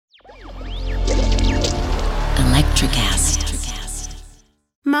Electricast.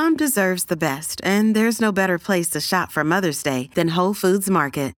 Mom deserves the best, and there's no better place to shop for Mother's Day than Whole Foods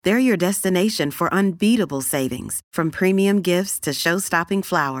Market. They're your destination for unbeatable savings, from premium gifts to show-stopping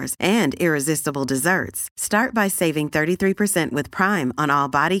flowers and irresistible desserts. Start by saving 33% with Prime on all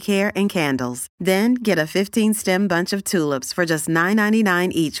body care and candles. Then get a 15-stem bunch of tulips for just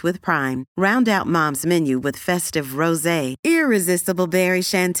 $9.99 each with Prime. Round out Mom's menu with festive rosé, irresistible berry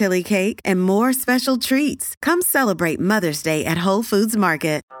chantilly cake, and more special treats. Come celebrate Mother's Day at Whole Foods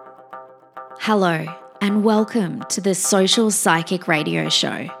Market. Hello, and welcome to the Social Psychic Radio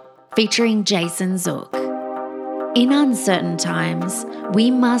Show, featuring Jason Zook. In uncertain times,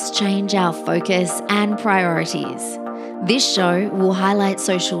 we must change our focus and priorities. This show will highlight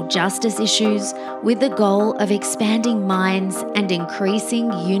social justice issues with the goal of expanding minds and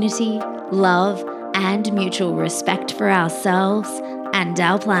increasing unity, love, and mutual respect for ourselves and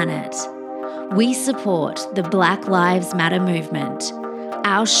our planet. We support the Black Lives Matter movement.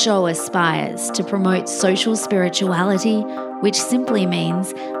 Our show aspires to promote social spirituality, which simply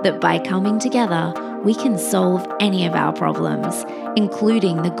means that by coming together, we can solve any of our problems,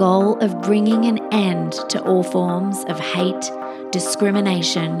 including the goal of bringing an end to all forms of hate,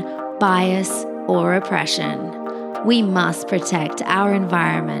 discrimination, bias, or oppression. We must protect our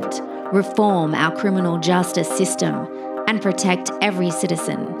environment, reform our criminal justice system, and protect every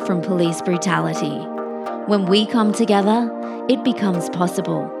citizen from police brutality. When we come together, it becomes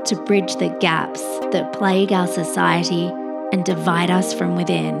possible to bridge the gaps that plague our society and divide us from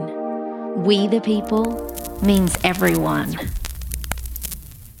within. We the people means everyone.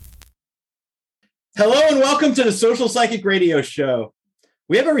 Hello and welcome to the Social Psychic Radio Show.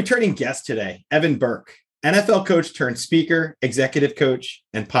 We have a returning guest today, Evan Burk, NFL coach turned speaker, executive coach,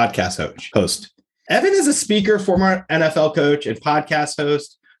 and podcast host. Evan is a speaker, former NFL coach, and podcast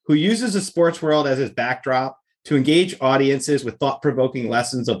host who uses the sports world as his backdrop to engage audiences with thought-provoking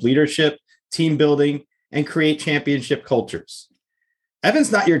lessons of leadership, team building, and create championship cultures.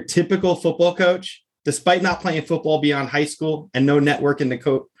 Evan's not your typical football coach. Despite not playing football beyond high school and no network in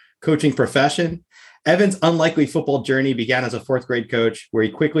the coaching profession, Evan's unlikely football journey began as a fourth grade coach, where he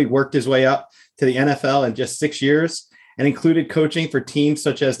quickly worked his way up to the NFL in just 6 years and included coaching for teams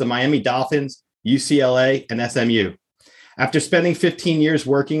such as the Miami Dolphins, UCLA, and SMU. After spending 15 years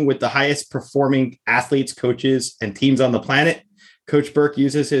working with the highest performing athletes, coaches, and teams on the planet, Coach Burk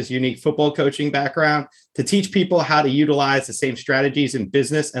uses his unique football coaching background to teach people how to utilize the same strategies in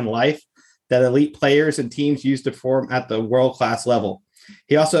business and life that elite players and teams use to perform at the world-class level.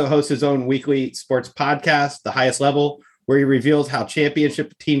 He also hosts his own weekly sports podcast, The Highest Level, where he reveals how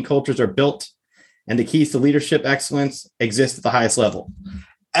championship team cultures are built and the keys to leadership excellence exist at the highest level.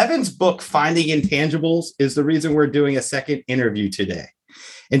 Evan's book, Finding Intangibles, is the reason we're doing a second interview today.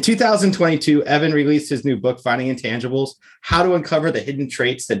 In 2022, Evan released his new book, Finding Intangibles, How to Uncover the Hidden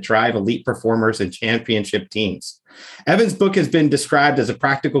Traits That Drive Elite Performers and Championship Teams. Evan's book has been described as a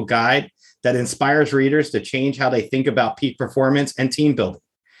practical guide that inspires readers to change how they think about peak performance and team building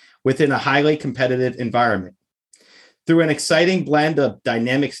within a highly competitive environment. Through an exciting blend of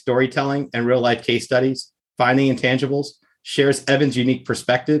dynamic storytelling and real-life case studies, Finding Intangibles shares Evan's unique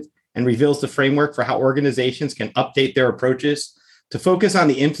perspective and reveals the framework for how organizations can update their approaches to focus on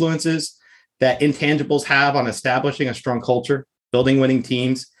the influences that intangibles have on establishing a strong culture, building winning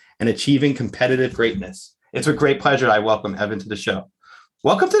teams, and achieving competitive greatness. It's a great pleasure I welcome Evan to the show.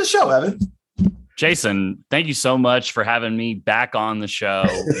 Welcome to the show, Evan. Jason, thank you so much for having me back on the show,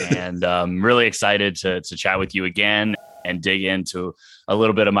 and really excited to chat with you again and dig into a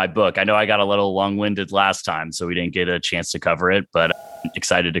little bit of my book. I know I got a little long-winded last time, so we didn't get a chance to cover it, but I'm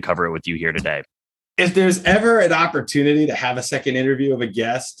excited to cover it with you here today. If there's ever an opportunity to have a second interview of a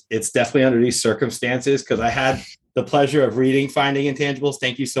guest, it's definitely under these circumstances, because I had the pleasure of reading Finding Intangibles.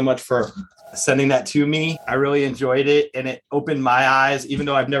 Thank you so much for sending that to me. I really enjoyed it, and it opened my eyes. Even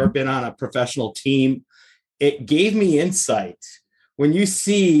though I've never been on a professional team, it gave me insight. When you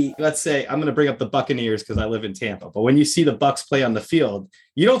see, let's say, I'm going to bring up the Buccaneers because I live in Tampa, but when you see the Bucs play on the field,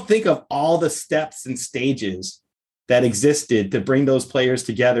 you don't think of all the steps and stages that existed to bring those players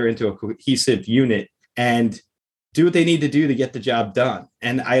together into a cohesive unit and do what they need to do to get the job done.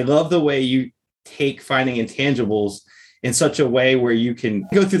 And I love the way you take Finding Intangibles in such a way where you can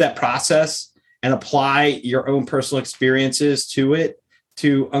go through that process and apply your own personal experiences to it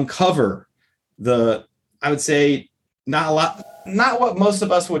to uncover the, I would say, not what most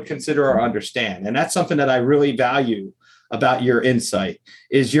of us would consider or understand. And that's something that I really value about your insight,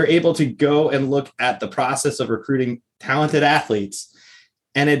 is you're able to go and look at the process of recruiting talented athletes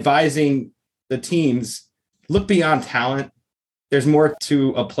and advising the teams, look beyond talent there's more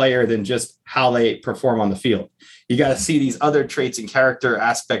to a player than just how they perform on the field. You got to see these other traits and character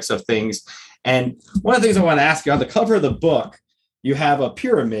aspects of things. And one of the things I want to ask you, on the cover of the book, you have a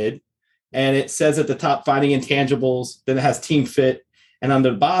pyramid, and it says at the top, finding intangibles, then it has team fit. And on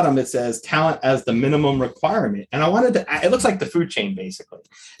the bottom, it says talent as the minimum requirement. And it looks like the food chain, basically.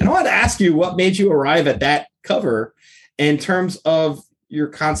 And I wanted to ask you what made you arrive at that cover in terms of your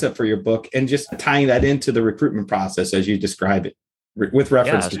concept for your book and just tying that into the recruitment process as you describe it with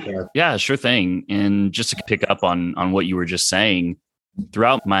reference to care. Yeah, sure thing. And just to pick up on what you were just saying,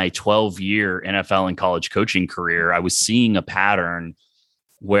 throughout my 12-year NFL and college coaching career, I was seeing a pattern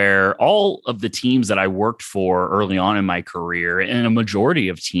where all of the teams that I worked for early on in my career, and a majority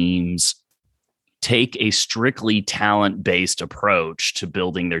of teams, take a strictly talent-based approach to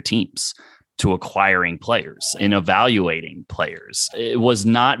building their teams, to acquiring players and evaluating players. It was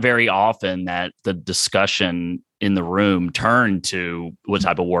not very often that the discussion in the room turned to what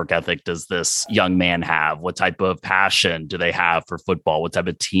type of work ethic does this young man have? What type of passion do they have for football? What type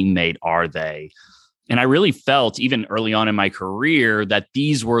of teammate are they? And I really felt, even early on in my career, that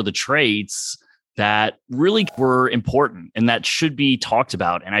these were the traits that really were important and that should be talked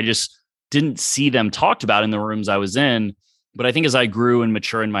about. And I just didn't see them talked about in the rooms I was in. But I think as I grew and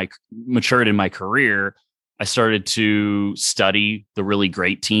matured in my career, I started to study the really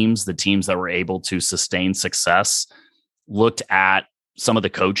great teams, the teams that were able to sustain success, looked at some of the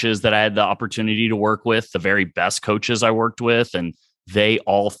coaches that I had the opportunity to work with, the very best coaches I worked with, and they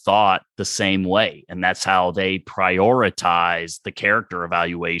all thought the same way. And that's how they prioritize the character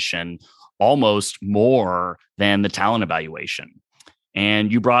evaluation almost more than the talent evaluation.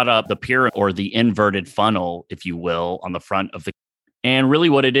 And you brought up the pyramid, or the inverted funnel, if you will, on the front of the. And really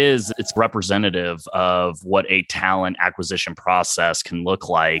what it is, it's representative of what a talent acquisition process can look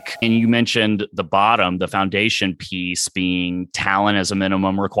like. And you mentioned the bottom, the foundation piece being talent as a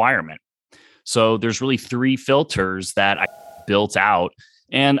minimum requirement. So there's really 3 filters that I built out.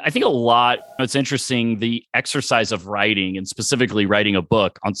 And I think it's interesting, the exercise of writing, and specifically writing a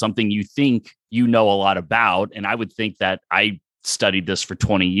book on something you think you know a lot about. And I would think that I studied this for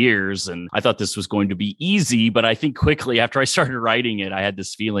 20 years and I thought this was going to be easy, but I think quickly after I started writing it, I had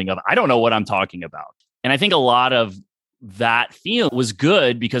this feeling of, I don't know what I'm talking about. And I think a lot of that feeling was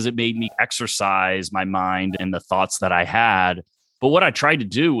good because it made me exercise my mind and the thoughts that I had. But what I tried to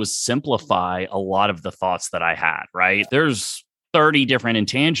do was simplify a lot of the thoughts that I had, right? There's 30 different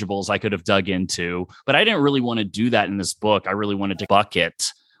intangibles I could have dug into, but I didn't really want to do that in this book. I really wanted to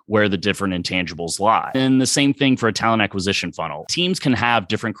bucket where the different intangibles lie. And the same thing for a talent acquisition funnel. Teams can have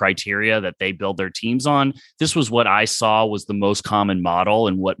different criteria that they build their teams on. This was what I saw was the most common model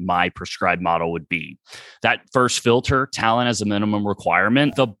and what my prescribed model would be. That first filter, talent as a minimum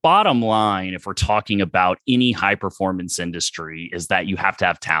requirement. The bottom line, if we're talking about any high performance industry, is that you have to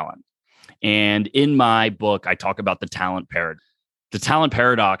have talent. And in my book, I talk about the talent paradox. The talent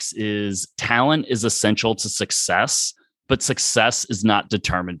paradox is talent is essential to success, but success is not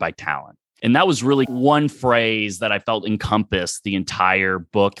determined by talent. And that was really one phrase that I felt encompassed the entire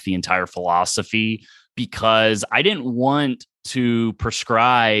book, the entire philosophy, because I didn't want to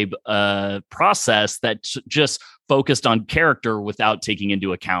prescribe a process that just focused on character without taking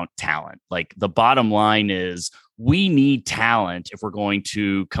into account talent. Like, the bottom line is we need talent if we're going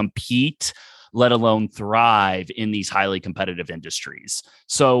to compete, let alone thrive in these highly competitive industries.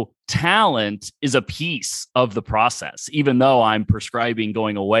 So talent is a piece of the process. Even though I'm prescribing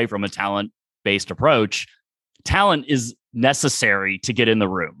going away from a talent-based approach, talent is necessary to get in the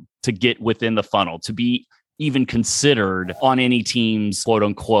room, to get within the funnel, to be even considered on any team's quote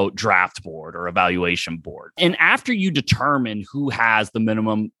unquote draft board or evaluation board. And after you determine who has the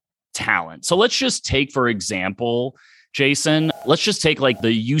minimum talent, so let's just take, for example, Jason, let's just take like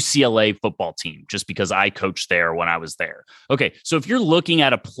the UCLA football team, just because I coached there when I was there. Okay, so if you're looking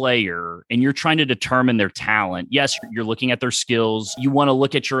at a player and you're trying to determine their talent, yes, you're looking at their skills. You want to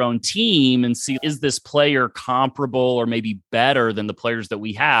look at your own team and see, is this player comparable or maybe better than the players that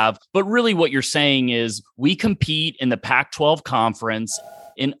we have? But really what you're saying is we compete in the Pac-12 conference,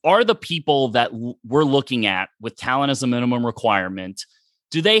 and are the people that we're looking at with talent as a minimum requirement,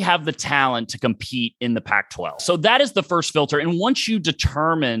 do they have the talent to compete in the Pac-12? So that is the first filter. And once you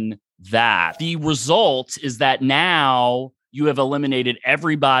determine that, the result is that now you have eliminated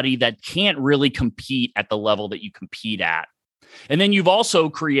everybody that can't really compete at the level that you compete at. And then you've also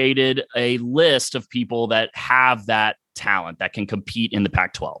created a list of people that have that talent that can compete in the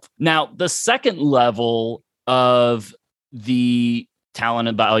Pac-12. Now, the second level of the talent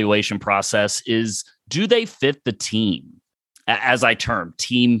evaluation process is, do they fit the team as I term,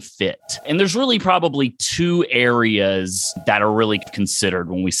 team fit. And there's really probably two areas that are really considered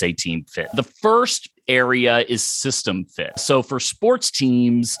when we say team fit. The first area is system fit. So for sports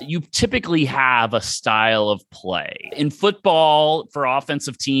teams, you typically have a style of play. In football, for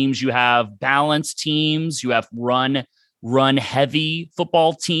offensive teams, you have balanced teams, you have run heavy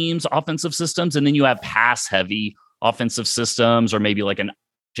football teams, offensive systems, and then you have pass heavy offensive systems, or maybe like an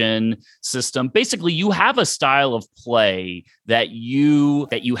system. Basically, you have a style of play that you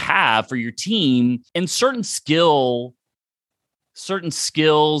have for your team, and certain skills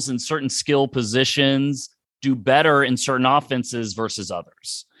and certain skill positions do better in certain offenses versus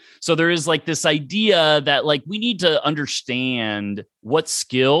others. So there is like this idea that like we need to understand what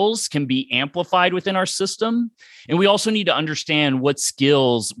skills can be amplified within our system. And we also need to understand what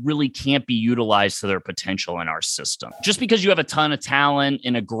skills really can't be utilized to their potential in our system. Just because you have a ton of talent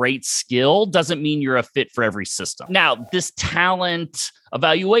and a great skill doesn't mean you're a fit for every system. Now, this talent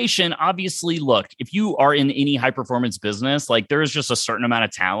evaluation, obviously, look, if you are in any high performance business, like there is just a certain amount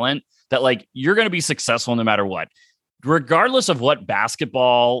of talent that like you're going to be successful no matter what. Regardless of what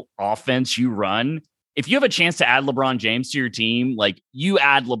basketball offense you run, if you have a chance to add LeBron James to your team, like you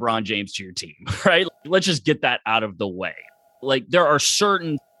add LeBron James to your team, right? Let's just get that out of the way. Like there are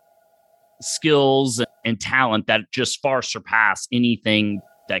certain skills and talent that just far surpass anything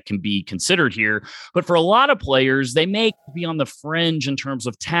that can be considered here. But for a lot of players, they may be on the fringe in terms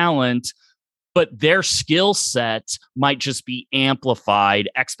of talent, but their skill set might just be amplified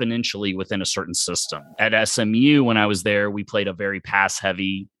exponentially within a certain system. At SMU, when I was there, we played a very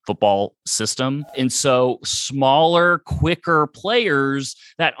pass-heavy football system. And so smaller, quicker players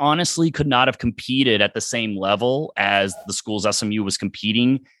that honestly could not have competed at the same level as the schools SMU was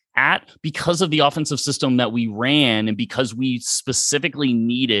competing at, because of the offensive system that we ran, and because we specifically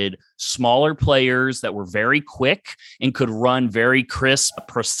needed smaller players that were very quick and could run very crisp,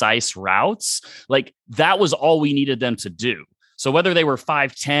 precise routes. Like that was all we needed them to do. So whether they were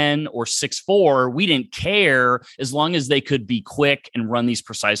 5'10" or 6'4", we didn't care as long as they could be quick and run these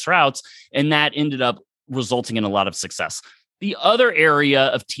precise routes. And that ended up resulting in a lot of success. The other area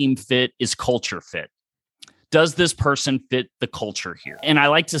of team fit is culture fit. Does this person fit the culture here? And I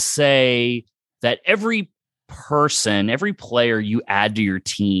like to say that every person, every player you add to your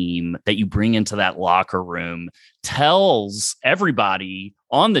team that you bring into that locker room tells everybody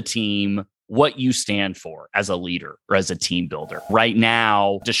on the team what you stand for as a leader or as a team builder. Right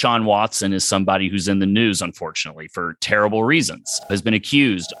now, Deshaun Watson is somebody who's in the news, unfortunately, for terrible reasons, has been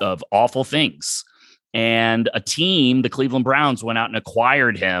accused of awful things. And a team, the Cleveland Browns, went out and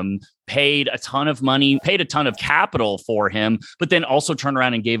acquired him, paid a ton of money, paid a ton of capital for him, but then also turned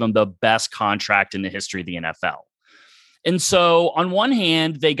around and gave him the best contract in the history of the NFL. And so on one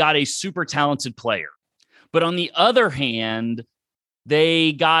hand, they got a super talented player, but on the other hand,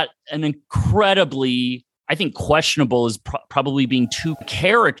 they got an incredibly, I think questionable is probably being too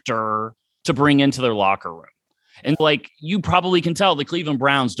character to bring into their locker room. And like you probably can tell, the Cleveland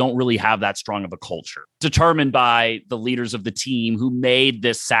Browns don't really have that strong of a culture, determined by the leaders of the team who made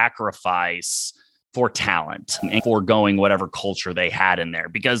this sacrifice for talent and foregoing whatever culture they had in there.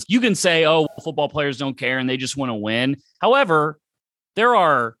 Because you can say, oh, football players don't care and they just want to win. However, there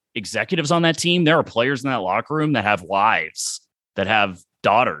are executives on that team. There are players in that locker room that have wives, that have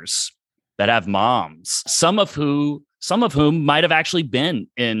daughters, that have moms, some of whom might have actually been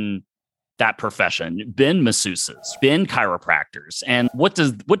in that profession, been masseuses, been chiropractors. And what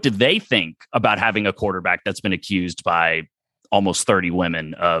do they think about having a quarterback that's been accused by almost 30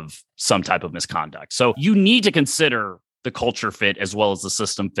 women of some type of misconduct? So you need to consider the culture fit as well as the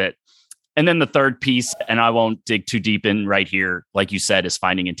system fit. And then the third piece, and I won't dig too deep in right here, like you said, is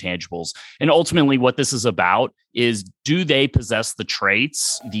finding intangibles. And ultimately what this is about is, do they possess the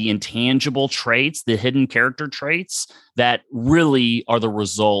traits, the intangible traits, the hidden character traits that really are the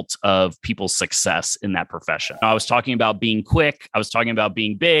result of people's success in that profession? I was talking about being quick. I was talking about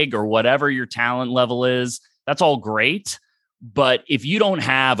being big, or whatever your talent level is. That's all great. But if you don't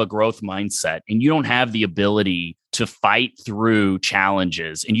have a growth mindset and you don't have the ability to fight through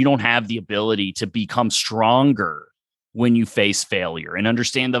challenges, and you don't have the ability to become stronger when you face failure and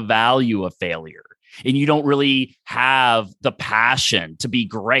understand the value of failure, and you don't really have the passion to be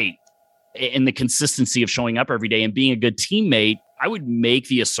great and the consistency of showing up every day and being a good teammate, I would make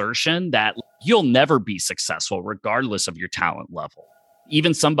the assertion that you'll never be successful regardless of your talent level.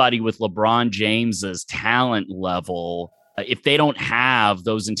 Even somebody with LeBron James's talent level, if they don't have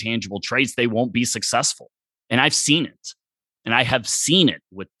those intangible traits, they won't be successful. And I've seen it. And I have seen it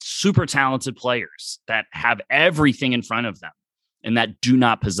with super talented players that have everything in front of them. and that do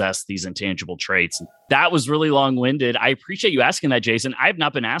not possess these intangible traits. That was really long-winded. I appreciate you asking that, Jason. I've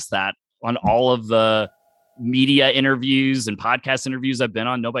not been asked that on all of the media interviews and podcast interviews I've been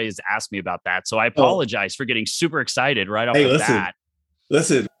on. Nobody has asked me about that. So I apologize for getting super excited right off the bat.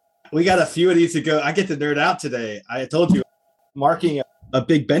 Listen, we got a few of these to go. I get to nerd out today. I told you, marking a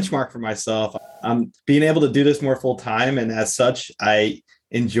big benchmark for myself. I'm being able to do this more full time. And as such, I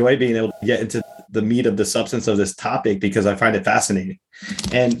enjoy being able to get into the meat of the substance of this topic because I find it fascinating.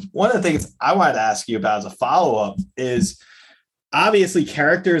 And one of the things I wanted to ask you about as a follow-up is, obviously,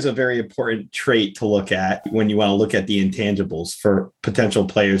 character is a very important trait to look at when you want to look at the intangibles for potential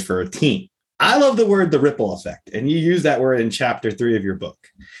players for a team. I love the word, the ripple effect, and you use that word in chapter 3 of your book.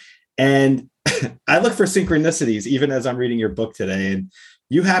 And I look for synchronicities even as I'm reading your book today. And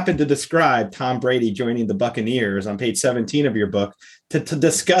you happen to describe Tom Brady joining the Buccaneers on page 17 of your book to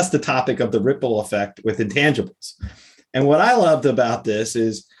discuss the topic of the ripple effect with intangibles. And what I loved about this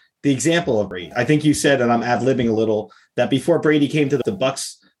is the example of Brady. I think you said, and I'm ad-libbing a little, that before Brady came to the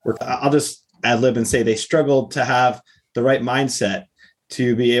Bucs, I'll just ad-lib and say they struggled to have the right mindset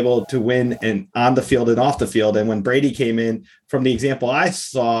to be able to win and on the field and off the field. And when Brady came in, from the example I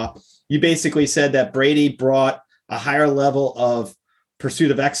saw, you basically said that Brady brought a higher level of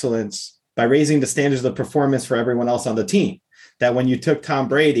pursuit of excellence by raising the standards of performance for everyone else on the team. That when you took Tom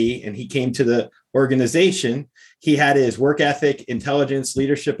Brady and he came to the organization, he had his work ethic, intelligence,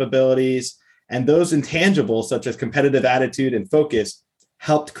 leadership abilities, and those intangibles such as competitive attitude and focus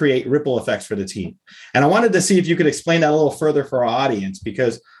helped create ripple effects for the team. And I wanted to see if you could explain that a little further for our audience,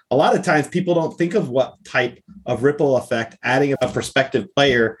 because a lot of times people don't think of what type of ripple effect adding a prospective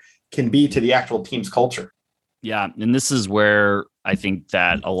player can be to the actual team's culture. Yeah. And this is where I think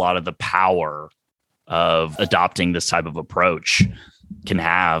that a lot of the power of adopting this type of approach can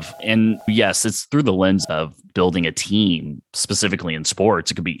have. And yes, it's through the lens of building a team, specifically in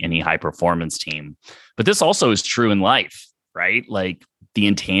sports. It could be any high performance team, but this also is true in life, right? Like the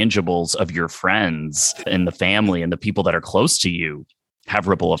intangibles of your friends and the family and the people that are close to you have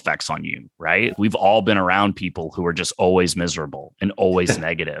ripple effects on you, right? We've all been around people who are just always miserable and always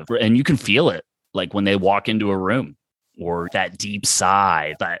negative. And you can feel it, like when they walk into a room, or that deep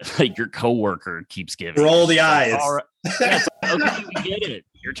sigh that like your coworker keeps giving. Roll the eyes. All right. Yeah, okay, we get it.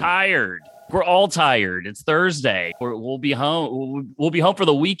 You're tired. We're all tired. It's Thursday. We'll be home. We'll be home for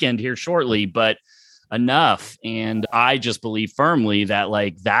the weekend here shortly, but enough. And I just believe firmly that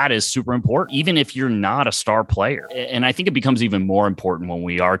like that is super important, even if you're not a star player. And I think it becomes even more important when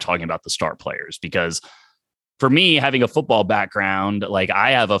we are talking about the star players, because for me, having a football background, like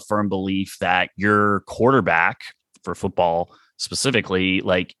I have a firm belief that your quarterback for football specifically,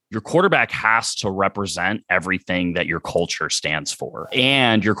 like your quarterback has to represent everything that your culture stands for.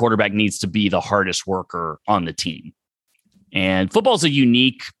 And your quarterback needs to be the hardest worker on the team. And football is a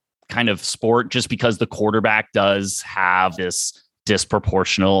unique kind of sport just because the quarterback does have this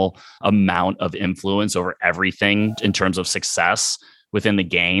disproportional amount of influence over everything in terms of success within the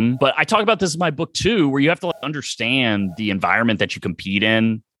game. But I talk about this in my book too, where you have to understand the environment that you compete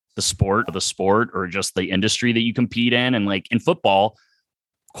in, the sport or just the industry that you compete in. And like in football,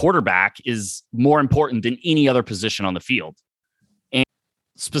 quarterback is more important than any other position on the field. And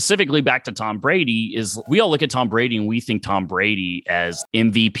specifically back to Tom Brady, is we all look at Tom Brady and we think Tom Brady as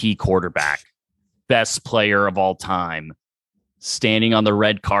MVP quarterback, best player of all time, standing on the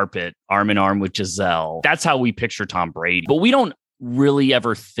red carpet, arm in arm with Giselle. That's how we picture Tom Brady. But we don't really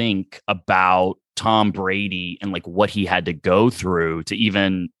ever think about Tom Brady and like what he had to go through to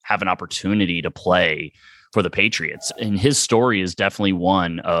even have an opportunity to play for the Patriots. And his story is definitely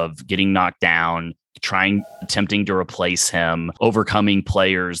one of getting knocked down, attempting to replace him, overcoming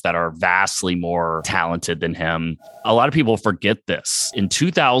players that are vastly more talented than him. A lot of people forget this. In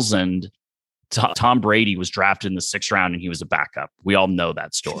 2000, Tom Brady was drafted in the 6th round and he was a backup. We all know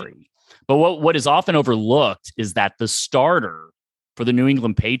that story. But what is often overlooked is that the starter for the New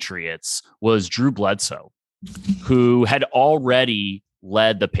England Patriots was Drew Bledsoe, who had already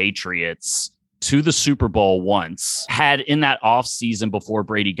led the Patriots to the Super Bowl once, had in that offseason before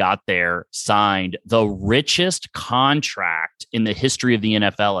Brady got there, signed the richest contract in the history of the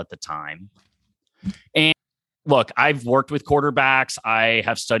NFL at the time. And look, I've worked with quarterbacks. I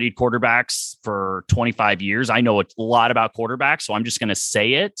have studied quarterbacks for 25 years. I know a lot about quarterbacks, so I'm just going to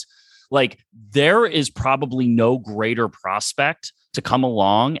say it. Like, there is probably no greater prospect to come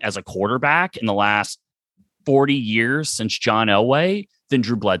along as a quarterback in the last 40 years since John Elway than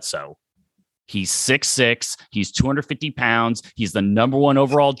Drew Bledsoe. He's 6'6", he's 250 pounds, he's the number 1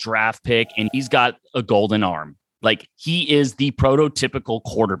 overall draft pick, and he's got a golden arm. Like, he is the prototypical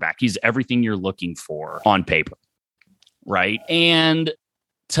quarterback. He's everything you're looking for on paper. right? And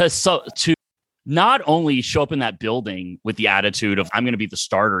to not only show up in that building with the attitude of I'm going to be the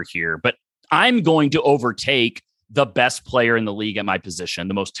starter here, but I'm going to overtake the best player in the league at my position,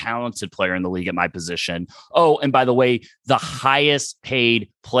 the most talented player in the league at my position. Oh, and by the way, the highest paid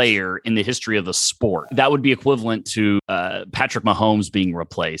player in the history of the sport. That would be equivalent to Patrick Mahomes being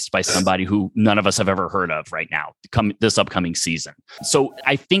replaced by somebody who none of us have ever heard of right now, this upcoming season. So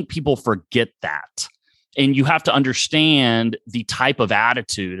I think people forget that. And you have to understand the type of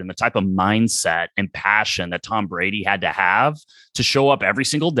attitude and the type of mindset and passion that Tom Brady had to have to show up every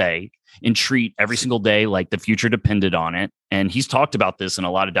single day and treat every single day like the future depended on it. And he's talked about this in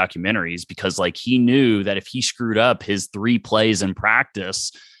a lot of documentaries because like he knew that if he screwed up his 3 plays in practice,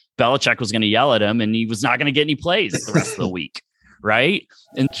 Belichick was going to yell at him and he was not going to get any plays the rest of the week. Right.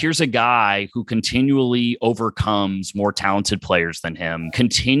 And here's a guy who continually overcomes more talented players than him,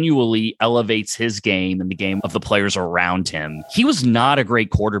 continually elevates his game and the game of the players around him. He was not a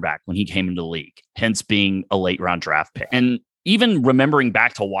great quarterback when he came into the league, hence being a late round draft pick. And even remembering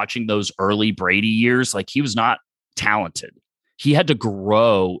back to watching those early Brady years, like he was not talented. He had to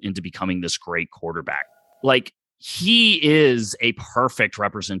grow into becoming this great quarterback. Like he is a perfect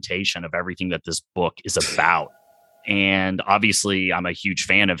representation of everything that this book is about. And obviously, I'm a huge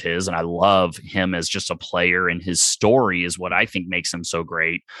fan of his, and I love him as just a player, and his story is what I think makes him so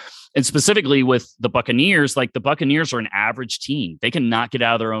great. And specifically with the Buccaneers, like the Buccaneers are an average team. They cannot get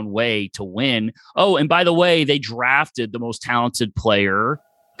out of their own way to win. Oh, and by the way, they drafted the most talented player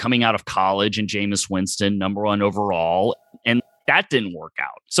coming out of college in Jameis Winston, number 1 overall. And that didn't work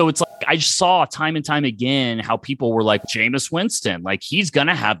out. So it's like, I just saw time and time again how people were like, Jameis Winston, like he's going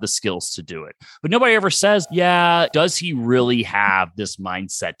to have the skills to do it. But nobody ever says, yeah, does he really have this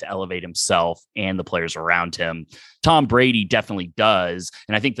mindset to elevate himself and the players around him? Tom Brady definitely does.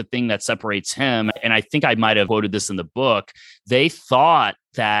 And I think the thing that separates him, and I think I might have quoted this in the book, they thought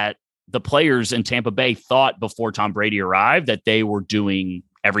that the players in Tampa Bay thought before Tom Brady arrived that they were doing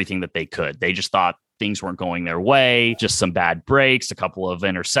everything that they could. They just thought things weren't going their way, just some bad breaks, a couple of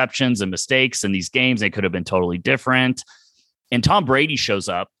interceptions and mistakes in these games. They could have been totally different. And Tom Brady shows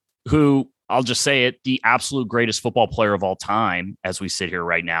up, who, I'll just say it, the absolute greatest football player of all time, as we sit here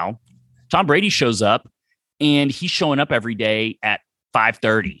right now. Tom Brady shows up and he's showing up every day at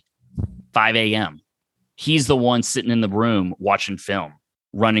 5:30, 5 a.m. He's the one sitting in the room watching film,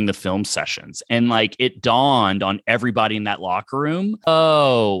 running the film sessions. And like it dawned on everybody in that locker room,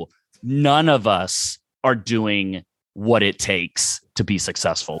 oh, none of us are doing what it takes to be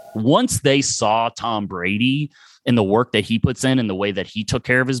successful. Once they saw Tom Brady and the work that he puts in and the way that he took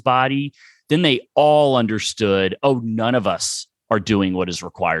care of his body, then they all understood, oh, none of us are doing what is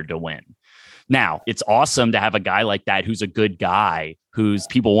required to win. Now, it's awesome to have a guy like that who's a good guy, who's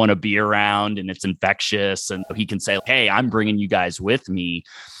people want to be around and it's infectious. And he can say, hey, I'm bringing you guys with me.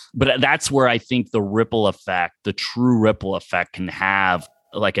 But that's where I think the ripple effect, the true ripple effect can have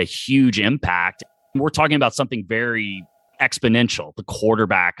like a huge impact. We're talking about something very exponential, the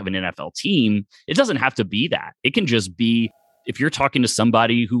quarterback of an NFL team. It doesn't have to be that. It can just be, if you're talking to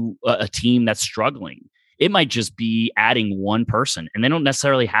somebody who, a team that's struggling, it might just be adding one person, and they don't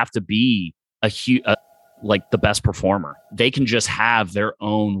necessarily have to be like the best performer. They can just have their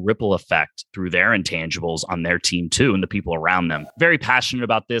own ripple effect through their intangibles on their team too, and the people around them. Very passionate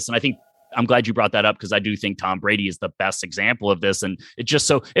about this. And I think I'm glad you brought that up because I do think Tom Brady is the best example of this. And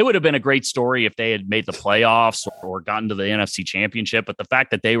it would have been a great story if they had made the playoffs or gotten to the NFC Championship. But the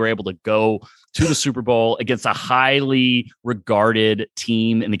fact that they were able to go to the Super Bowl against a highly regarded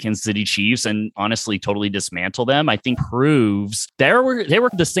team in the Kansas City Chiefs and honestly totally dismantle them, I think proves they were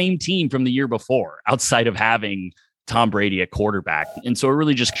the same team from the year before outside of having Tom Brady at quarterback. And so it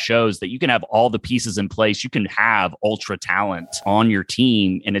really just shows that you can have all the pieces in place. You can have ultra talent on your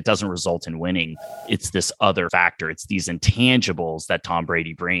team and it doesn't result in winning. It's this other factor. It's these intangibles that Tom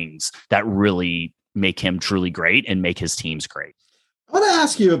Brady brings that really make him truly great and make his teams great. I want to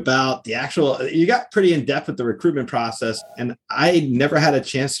ask you about you got pretty in depth with the recruitment process, and I never had a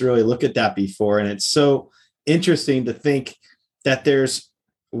chance to really look at that before. And it's so interesting to think that there's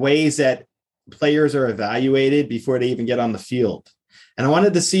ways that players are evaluated before they even get on the field. And I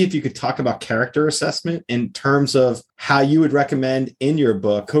wanted to see if you could talk about character assessment in terms of how you would recommend in your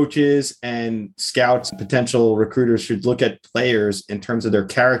book, coaches and scouts, potential recruiters should look at players in terms of their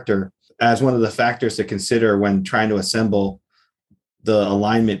character as one of the factors to consider when trying to assemble the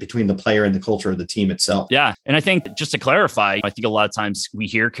alignment between the player and the culture of the team itself. Yeah. And I think just to clarify, I think a lot of times we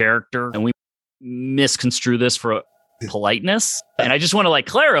hear character and we misconstrue this for politeness. And I just want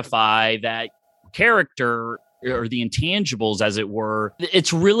to clarify that character or the intangibles, as it were,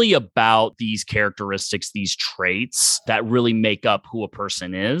 it's really about these characteristics, these traits that really make up who a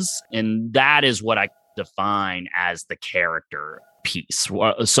person is. And that is what I define as the character piece.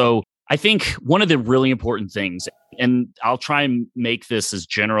 So I think one of the really important things, and I'll try and make this as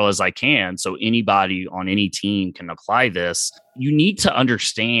general as I can so anybody on any team can apply this, you need to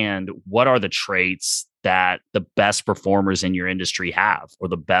understand what are the traits that the best performers in your industry have, or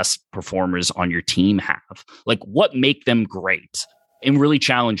the best performers on your team have. Like, what make them great? And really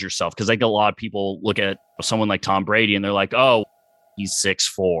challenge yourself. Because I think a lot of people look at someone like Tom Brady and they're like, oh, he's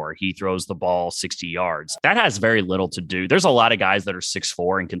 6'4". He throws the ball 60 yards. That has very little to do. There's a lot of guys that are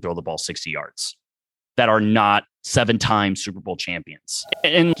 6'4" and can throw the ball 60 yards that are not 7-time Super Bowl champions.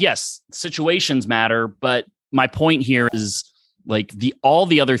 And yes, situations matter. But my point here is, like, all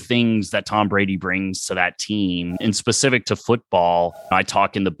the other things that Tom Brady brings to that team, and specific to football, I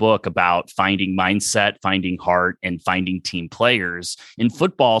talk in the book about finding mindset, finding heart, and finding team players. In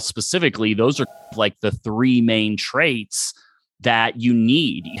football specifically, those are like the three main traits that you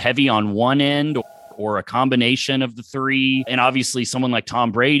need. Heavy on one end, or a combination of the three. And obviously someone like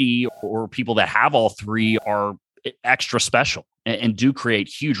Tom Brady, or people that have all three, are extra special and do create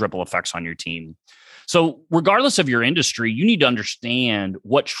huge ripple effects on your team. So regardless of your industry, you need to understand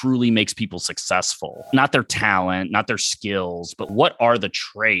what truly makes people successful, not their talent, not their skills, but what are the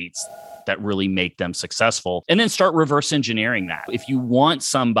traits that really make them successful, and then start reverse engineering that. If you want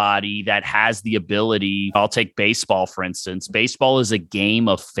somebody that has the ability, I'll take baseball, for instance. Baseball is a game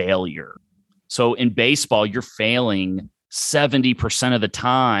of failure. So in baseball, you're failing 70% of the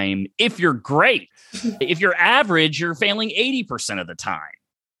time. If you're great, if you're average, you're failing 80% of the time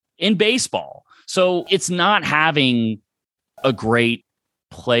in baseball. So it's not having a great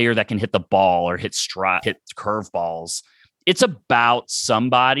player that can hit the ball or hit curveballs. It's about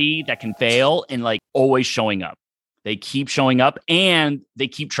somebody that can fail and like always showing up. They keep showing up and they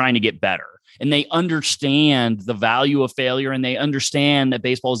keep trying to get better. And they understand the value of failure, and they understand that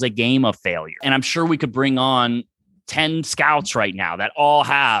baseball is a game of failure. And I'm sure we could bring on 10 scouts right now that all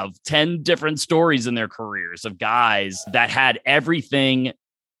have 10 different stories in their careers of guys that had everything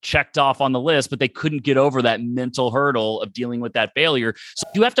checked off on the list, but they couldn't get over that mental hurdle of dealing with that failure. So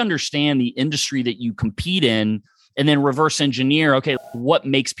you have to understand the industry that you compete in, and then reverse engineer, okay, what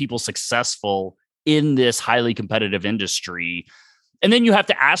makes people successful in this highly competitive industry? And then you have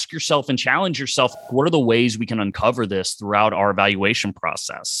to ask yourself and challenge yourself, what are the ways we can uncover this throughout our evaluation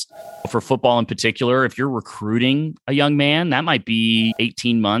process? For football in particular, if you're recruiting a young man, that might be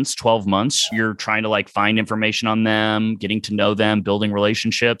 18 months, 12 months. You're trying to like find information on them, getting to know them, building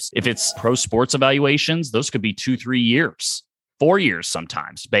relationships. If it's pro sports evaluations, those could be 2-3 years, 4 years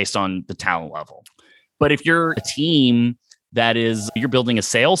sometimes, based on the talent level. But if you're a team you're building a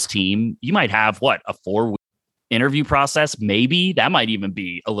sales team, you might have a 4-week interview process. Maybe that might even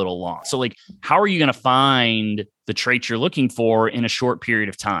be a little long. So like, how are you going to find the traits you're looking for in a short period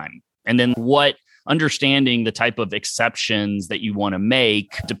of time? And then understanding the type of exceptions that you want to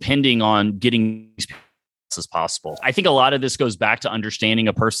make depending on getting as possible. I think a lot of this goes back to understanding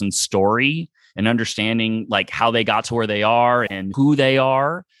a person's story and understanding like how they got to where they are and who they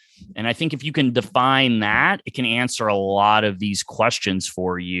are. And I think if you can define that, it can answer a lot of these questions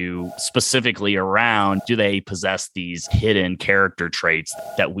for you, specifically around, do they possess these hidden character traits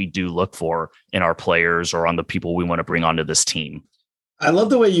that we do look for in our players or on the people we want to bring onto this team? I love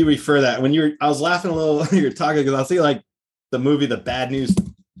the way you refer that. I was laughing a little when you were talking, because I was thinking like the movie, The Bad News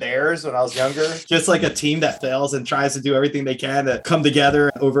Bears, when I was younger, just like a team that fails and tries to do everything they can to come together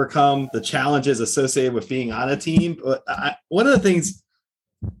and overcome the challenges associated with being on a team. But one of the things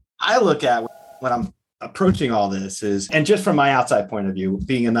I look at when I'm approaching all this is, and just from my outside point of view,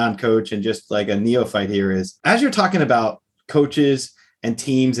 being a non-coach and just like a neophyte here, is as you're talking about coaches and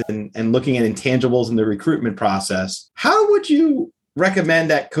teams and looking at intangibles in the recruitment process, how would you recommend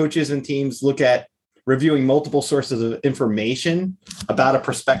that coaches and teams look at reviewing multiple sources of information about a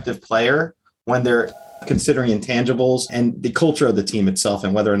prospective player when they're considering intangibles and the culture of the team itself,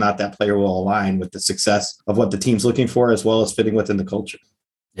 and whether or not that player will align with the success of what the team's looking for, as well as fitting within the culture?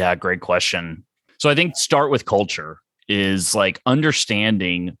 Yeah, great question. So I think start with culture is like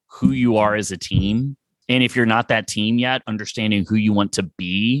understanding who you are as a team. And if you're not that team yet, understanding who you want to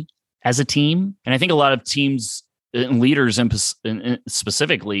be as a team. And I think a lot of teams and leaders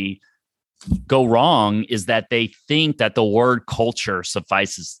specifically go wrong is that they think that the word culture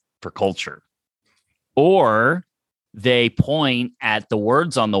suffices for culture. Or they point at the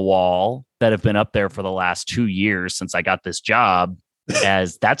words on the wall that have been up there for the last 2 years since I got this job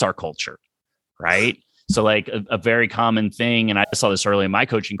as that's our culture, right? So like a very common thing, and I saw this early in my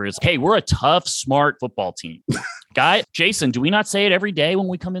coaching career, is, hey, we're a tough, smart football team. Guy, Jason, do we not say it every day when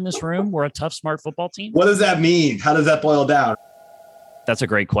we come in this room? We're a tough, smart football team. What does that mean? How does that boil down? That's a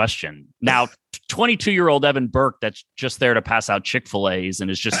great question. Now, 22-year-old Evan Burk, that's just there to pass out Chick-fil-A's and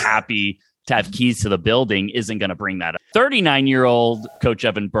is just happy to have keys to the building, isn't going to bring that up. 39-year-old Coach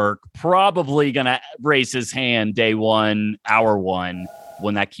Evan Burk probably going to raise his hand day one, hour one,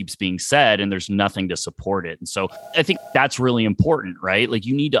 when that keeps being said and there's nothing to support it. And so I think that's really important, right? Like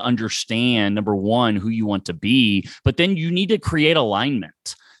you need to understand, number one, who you want to be, but then you need to create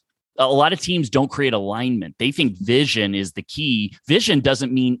alignment. A lot of teams don't create alignment. They think vision is the key. Vision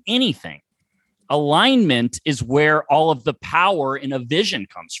doesn't mean anything. Alignment is where all of the power in a vision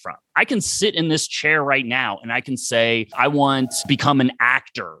comes from. I can sit in this chair right now and I can say, I want to become an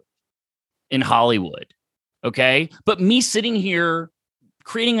actor in Hollywood. Okay. But me sitting here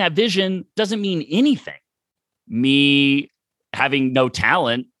creating that vision doesn't mean anything. Me having no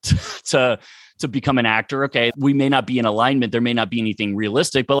talent to become an actor. Okay. We may not be in alignment. There may not be anything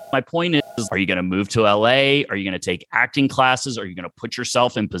realistic, but my point is, are you going to move to LA? Are you going to take acting classes? Are you going to put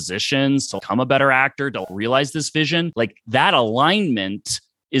yourself in positions to become a better actor, to realize this vision? Like that alignment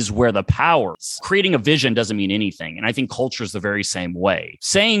is where the power is. Creating a vision doesn't mean anything. And I think culture is the very same way.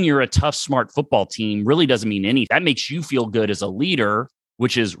 Saying you're a tough, smart football team really doesn't mean anything. That makes you feel good as a leader,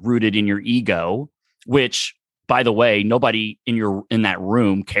 which is rooted in your ego, which, by the way, nobody in that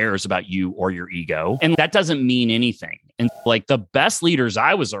room cares about you or your ego. And that doesn't mean anything. And like the best leaders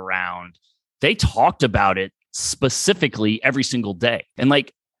I was around, they talked about it specifically every single day. And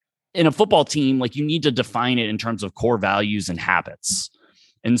like in a football team, like you need to define it in terms of core values and habits.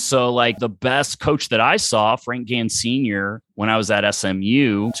 And so like the best coach that I saw, Frank Gann Sr., when I was at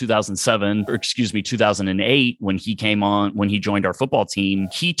SMU, 2008, when he joined our football team,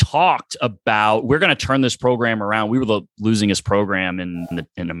 he talked about, we're going to turn this program around. We were the losingest program in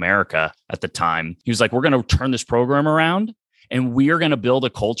America at the time. He was like, we're going to turn this program around and we are going to build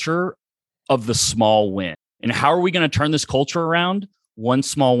a culture of the small win. And how are we going to turn this culture around? One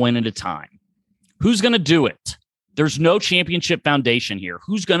small win at a time. Who's going to do it? There's no championship foundation here.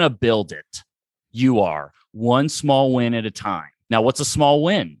 Who's going to build it? You are. One small win at a time. Now, what's a small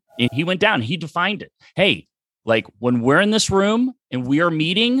win? And he went down, he defined it. Hey, like when we're in this room and we are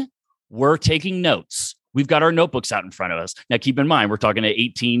meeting, we're taking notes. We've got our notebooks out in front of us. Now, keep in mind, we're talking to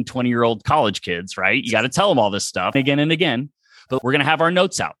 18, 20-year-old college kids, right? You got to tell them all this stuff again and again. But we're going to have our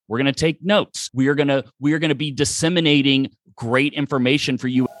notes out. We're going to take notes. We are going to be disseminating great information for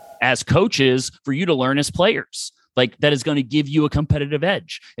you as coaches, for you to learn as players. Like that is going to give you a competitive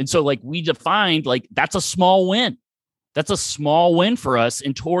edge. And so like we defined, like that's a small win. That's a small win for us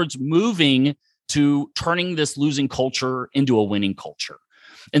and towards moving to turning this losing culture into a winning culture.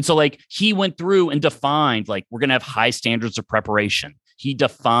 And so like he went through and defined, like we're going to have high standards of preparation. He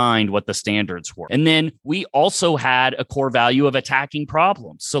defined what the standards were. And then we also had a core value of attacking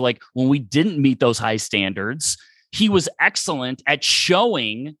problems. So like when we didn't meet those high standards, he was excellent at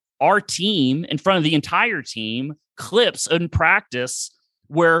showing our team in front of the entire team clips in practice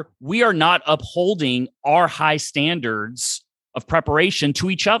where we are not upholding our high standards of preparation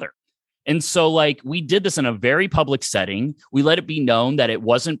to each other. And so like we did this in a very public setting. We let it be known that it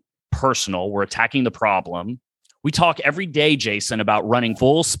wasn't personal. We're attacking the problem. We talk every day, Jason, about running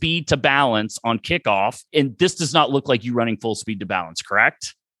full speed to balance on kickoff. And this does not look like you running full speed to balance,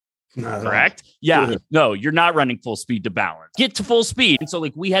 correct? No, correct? Yeah. No, you're not running full speed to balance. Get to full speed. And so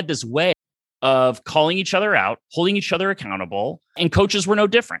like we had this way of calling each other out, holding each other accountable, and coaches were no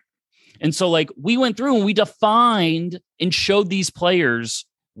different. And so like we went through and we defined and showed these players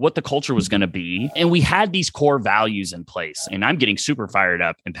what the culture was going to be. And we had these core values in place. And I'm getting super fired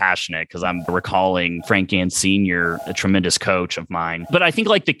up and passionate because I'm recalling Frank Gann Sr., a tremendous coach of mine. But I think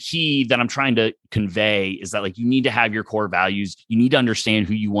like the key that I'm trying to convey is that like you need to have your core values. You need to understand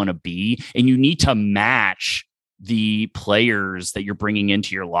who you want to be, and you need to match the players that you're bringing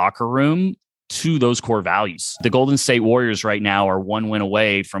into your locker room to those core values. The Golden State Warriors right now are one win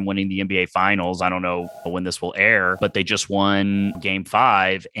away from winning the NBA Finals. I don't know when this will air, but they just won Game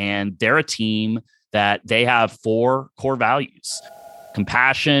 5, and they're a team that they have 4 core values: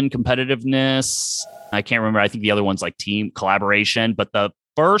 compassion, competitiveness. I can't remember. I think the other one's like team collaboration, but the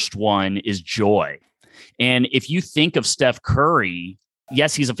first one is joy. And if you think of Steph Curry,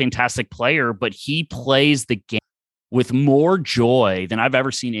 yes, he's a fantastic player, but he plays the game with more joy than I've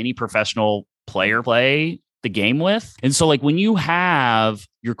ever seen any professional player play the game with. And so like when you have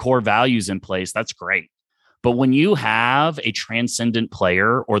your core values in place, that's great. But when you have a transcendent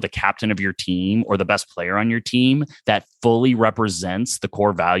player or the captain of your team or the best player on your team that fully represents the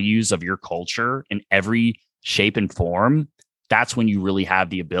core values of your culture in every shape and form, that's when you really have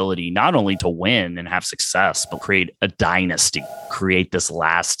the ability not only to win and have success, but create a dynasty, create this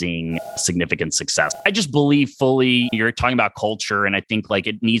lasting, significant success. I just believe fully you're talking about culture. And I think like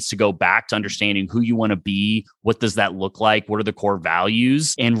it needs to go back to understanding who you want to be. What does that look like? What are the core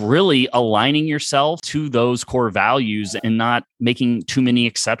values? And really aligning yourself to those core values and not making too many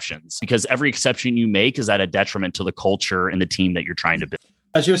exceptions, because every exception you make is at a detriment to the culture and the team that you're trying to build.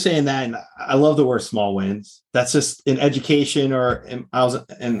 As you're saying that, and I love the word small wins. That's just in education, or I was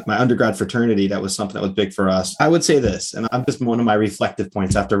in my undergrad fraternity. That was something that was big for us. I would say this, and I'm just one of my reflective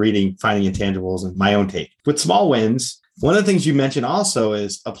points after reading Finding Intangibles and my own take. With small wins, one of the things you mentioned also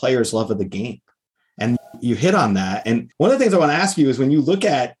is a player's love of the game. And you hit on that. And one of the things I want to ask you is when you look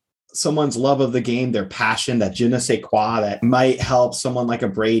at someone's love of the game, their passion, that je ne sais quoi that might help someone like a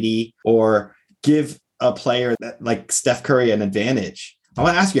Brady or give a player that, like Steph Curry, an advantage. I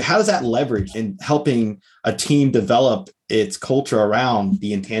want to ask you, how does that leverage in helping a team develop its culture around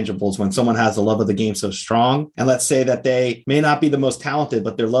the intangibles when someone has a love of the game so strong? And let's say that they may not be the most talented,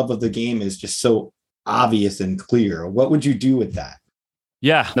 but their love of the game is just so obvious and clear. What would you do with that?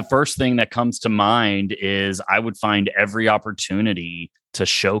 Yeah, the first thing that comes to mind is I would find every opportunity to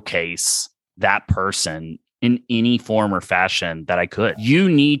showcase that person in any form or fashion that I could. You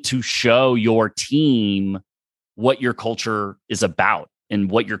need to show your team what your culture is about and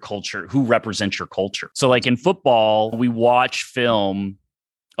what your culture, who represents your culture. So like in football, we watch film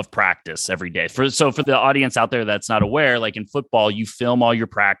of practice every day. So for the audience out there that's not aware, like in football, you film all your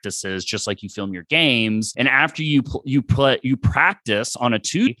practices just like you film your games. And after you practice on a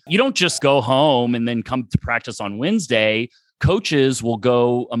Tuesday, you don't just go home and then come to practice on Wednesday. Coaches will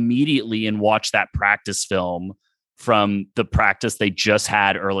go immediately and watch that practice film from the practice they just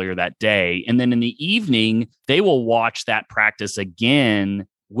had earlier that day. And then in the evening, they will watch that practice again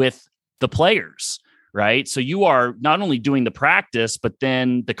with the players, right? So you are not only doing the practice, but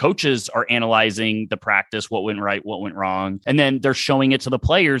then the coaches are analyzing the practice, what went right, what went wrong. And then they're showing it to the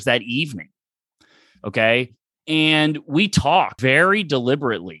players that evening. Okay. And we talked very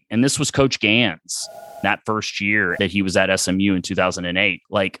deliberately. And this was Coach Gans that first year that he was at SMU in 2008.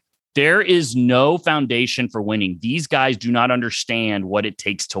 Like, there is no foundation for winning. These guys do not understand what it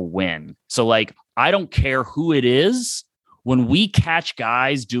takes to win. So like, I don't care who it is. When we catch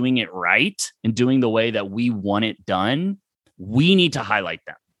guys doing it right and doing the way that we want it done, we need to highlight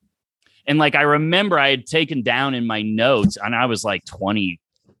them. And like, I remember I had taken down in my notes, and I was like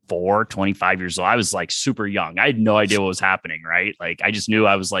 24, 25 years old. I was like super young. I had no idea what was happening, right? Like, I just knew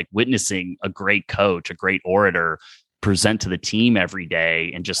I was like witnessing a great coach, a great orator present to the team every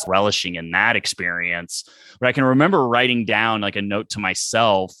day and just relishing in that experience. But I can remember writing down like a note to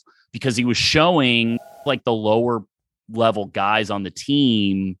myself because he was showing like the lower level guys on the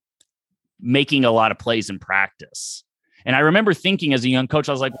team making a lot of plays in practice. And I remember thinking as a young coach,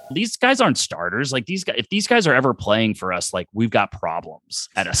 I was like, these guys aren't starters. Like these guys, if these guys are ever playing for us, like we've got problems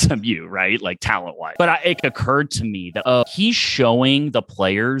at SMU, right? Like talent wise. But it occurred to me that he's showing the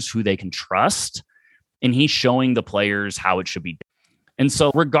players who they can trust. And he's showing the players how it should be done. And so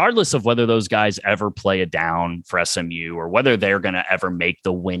regardless of whether those guys ever play a down for SMU or whether they're going to ever make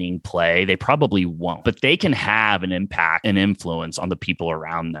the winning play, they probably won't. But they can have an impact and influence on the people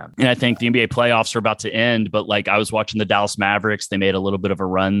around them. And I think the NBA playoffs are about to end. But like I was watching the Dallas Mavericks, they made a little bit of a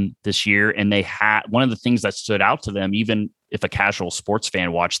run this year. And they had one of the things that stood out to them, even if a casual sports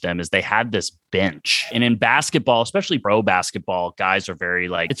fan watched them, is they had this bench. And in basketball, especially pro basketball, guys are very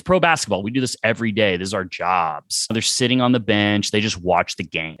like, it's pro basketball. We do this every day. This is our jobs. They're sitting on the bench. They just watch the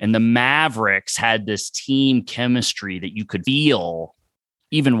game. And the Mavericks had this team chemistry that you could feel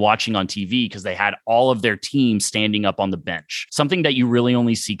even watching on TV because they had all of their teams standing up on the bench, something that you really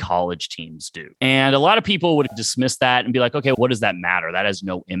only see college teams do. And a lot of people would dismiss that and be like, okay, what does that matter? That has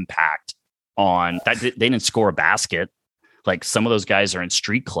no impact on that. They didn't score a basket. Like some of those guys are in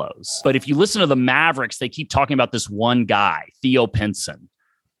street clothes. But if you listen to the Mavericks, they keep talking about this one guy, Theo Pinson.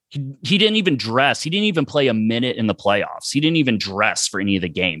 He didn't even dress. He didn't even play a minute in the playoffs. He didn't even dress for any of the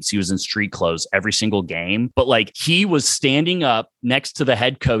games. He was in street clothes every single game. But like he was standing up next to the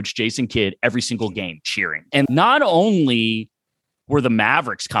head coach, Jason Kidd, every single game cheering. And not only were the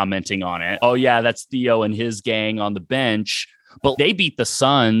Mavericks commenting on it, oh yeah, that's Theo and his gang on the bench, but they beat the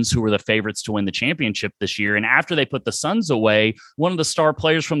Suns, who were the favorites to win the championship this year. And after they put the Suns away, one of the star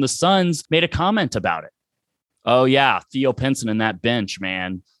players from the Suns made a comment about it. Oh yeah, Theo Pinson and that bench,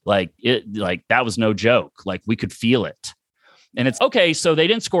 man. Like that was no joke. Like we could feel it. And it's okay. So they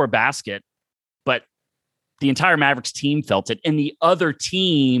didn't score a basket, but the entire Mavericks team felt it, and the other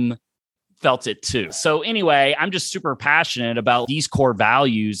team felt it too. So anyway, I'm just super passionate about these core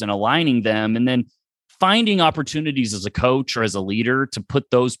values and aligning them, and then finding opportunities as a coach or as a leader to put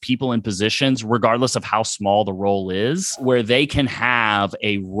those people in positions, regardless of how small the role is, where they can have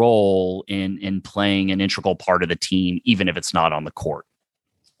a role in playing an integral part of the team, even if it's not on the court.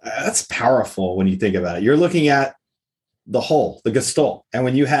 That's powerful when you think about it. You're looking at the whole, the gestalt. And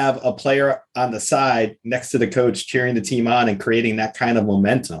when you have a player on the side next to the coach cheering the team on and creating that kind of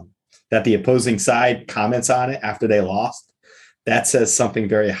momentum that the opposing side comments on it after they lost, that says something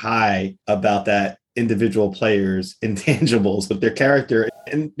very high about that individual players' intangibles with their character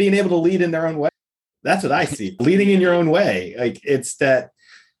and being able to lead in their own way. That's what I see. Leading in your own way. Like, it's that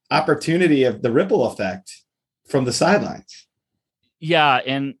opportunity of the ripple effect from the sidelines. Yeah.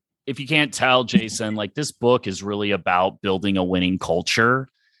 And if you can't tell, Jason, like, this book is really about building a winning culture.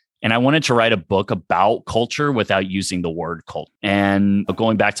 And I wanted to write a book about culture without using the word cult. And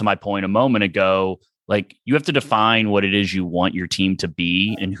going back to my point a moment ago, like, you have to define what it is you want your team to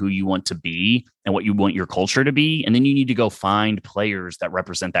be and who you want to be and what you want your culture to be. And then you need to go find players that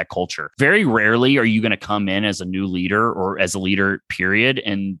represent that culture. Very rarely are you going to come in as a new leader or as a leader, period,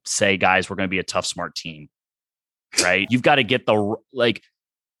 and say, guys, we're going to be a tough, smart team, right? You've got to get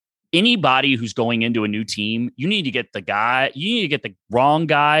anybody who's going into a new team, you need to get the wrong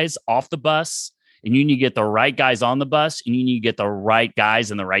guys off the bus, and you need to get the right guys on the bus, and you need to get the right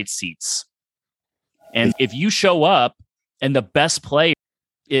guys in the right seats. And if you show up and the best player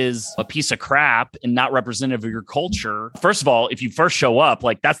is a piece of crap and not representative of your culture, first of all, if you first show up,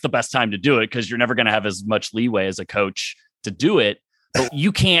 like, that's the best time to do it, because you're never going to have as much leeway as a coach to do it. But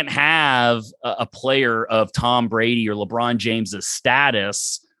you can't have a player of Tom Brady or LeBron James's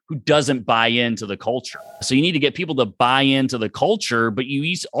status who doesn't buy into the culture. So you need to get people to buy into the culture, but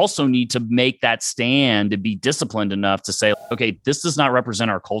you also need to make that stand and be disciplined enough to say, okay, this does not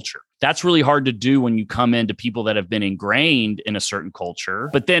represent our culture. That's really hard to do when you come into people that have been ingrained in a certain culture.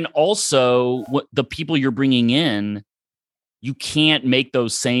 But then also, the people you're bringing in, you can't make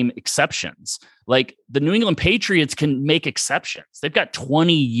those same exceptions. Like, the New England Patriots can make exceptions. They've got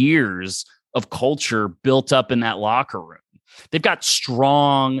 20 years of culture built up in that locker room. They've got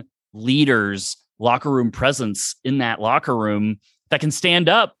strong leaders, locker room presence in that locker room that can stand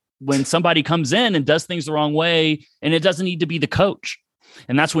up when somebody comes in and does things the wrong way, and it doesn't need to be the coach.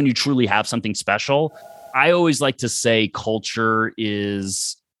 And that's when you truly have something special. I always like to say culture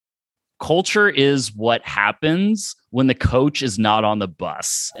is what happens when the coach is not on the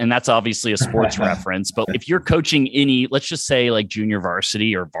bus. And that's obviously a sports reference. But if you're coaching any, let's just say, like, junior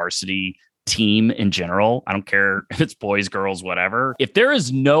varsity or varsity team in general, I don't care if it's boys, girls, whatever. If there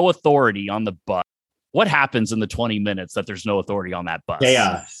is no authority on the bus, what happens in the 20 minutes that there's no authority on that bus?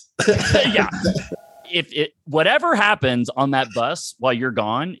 Chaos. Yeah. Whatever happens on that bus while you're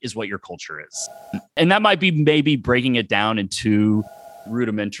gone is what your culture is. And that might be maybe breaking it down into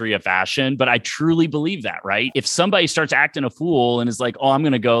rudimentary a fashion, but I truly believe that, right? If somebody starts acting a fool and is like, oh, I'm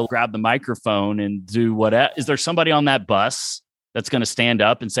going to go grab the microphone and do whatever, is there somebody on that bus that's going to stand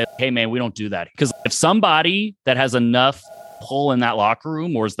up and say, hey, man, we don't do that? Because if somebody that has enough pull in that locker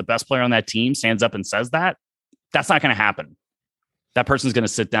room or is the best player on that team stands up and says that, that's not going to happen. That person's going to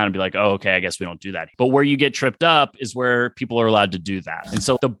sit down and be like, oh, okay, I guess we don't do that. But where you get tripped up is where people are allowed to do that. And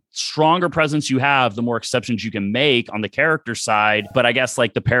so the stronger presence you have, the more exceptions you can make on the character side. But I guess,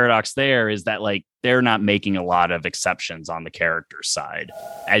 like, the paradox there is that, like, they're not making a lot of exceptions on the character side,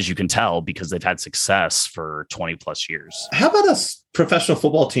 as you can tell, because they've had success for 20 plus years. How about a professional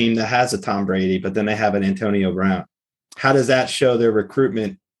football team that has a Tom Brady, but then they have an Antonio Brown? How does that show their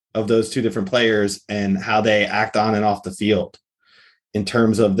recruitment of those two different players and how they act on and off the field in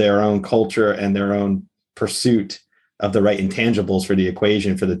terms of their own culture and their own pursuit of the right intangibles for the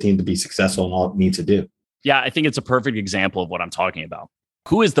equation for the team to be successful and all it needs to do? Yeah, I think it's a perfect example of what I'm talking about.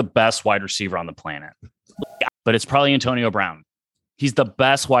 Who is the best wide receiver on the planet? But it's probably Antonio Brown. He's the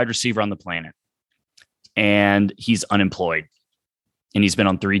best wide receiver on the planet. And he's unemployed. And he's been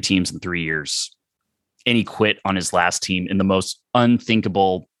on 3 teams in 3 years. And he quit on his last team in the most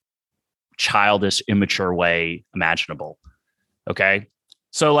unthinkable, childish, immature way imaginable. Okay.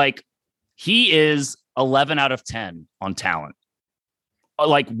 So, like, he is 11 out of 10 on talent.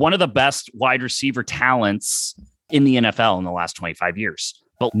 Like, one of the best wide receiver talents in the NFL in the last 25 years,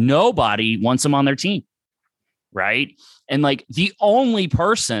 but nobody wants him on their team. Right. And, like, the only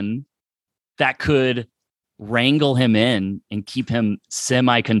person that could wrangle him in and keep him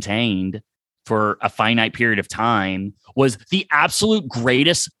semi-contained for a finite period of time was the absolute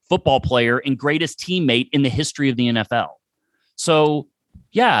greatest football player and greatest teammate in the history of the NFL. So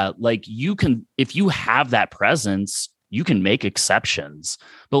yeah, like you can, if you have that presence, you can make exceptions,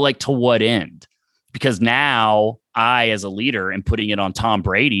 but like to what end? Because now I, as a leader, am putting it on Tom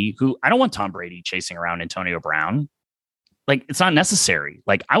Brady, who I don't want Tom Brady chasing around Antonio Brown. Like, it's not necessary.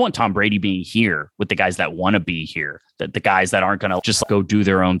 Like, I want Tom Brady being here with the guys that want to be here, that the guys that aren't going to just go do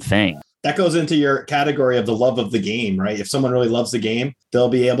their own thing. That goes into your category of the love of the game, right? If someone really loves the game, they'll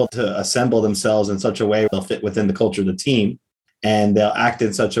be able to assemble themselves in such a way they'll fit within the culture of the team, and they'll act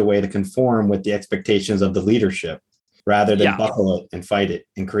in such a way to conform with the expectations of the leadership rather than buckle it and fight it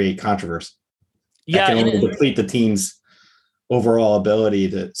and create controversy. That can only deplete the team's overall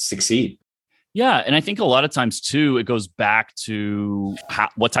ability to succeed. Yeah. And I think a lot of times too, it goes back to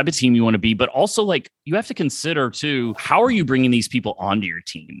what type of team you want to be, but also like you have to consider too, how are you bringing these people onto your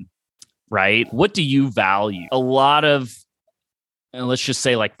team, right? What do you value? A lot of, let's just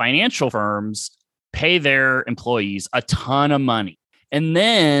say like financial firms pay their employees a ton of money. And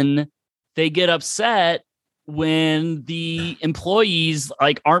then they get upset when the employees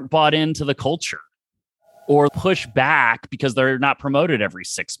like aren't bought into the culture or push back because they're not promoted every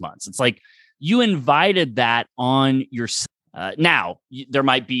 6 months. It's like, you invited that on your now. There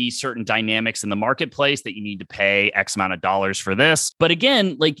might be certain dynamics in the marketplace that you need to pay X amount of dollars for this. But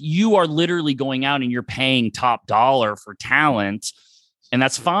again, like you are literally going out and you're paying top dollar for talent, and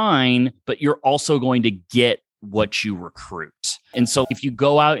that's fine. But you're also going to get what you recruit. And so if you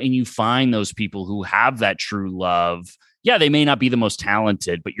go out and you find those people who have that true love, yeah, they may not be the most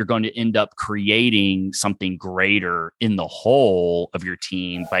talented, but you're going to end up creating something greater in the whole of your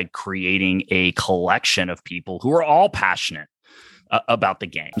team by creating a collection of people who are all passionate about the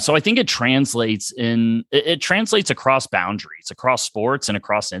game. So I think it translates across boundaries, across sports and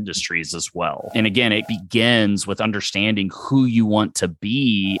across industries as well. And again, it begins with understanding who you want to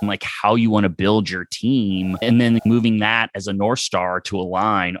be and like how you want to build your team, and then moving that as a North Star to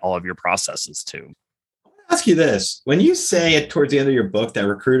align all of your processes to. Ask you this. When you say it towards the end of your book that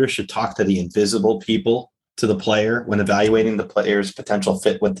recruiters should talk to the invisible people to the player when evaluating the player's potential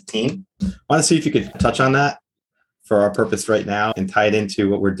fit with the team, I want to see if you could touch on that for our purpose right now and tie it into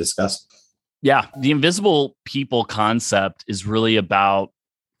what we're discussing. Yeah. The invisible people concept is really about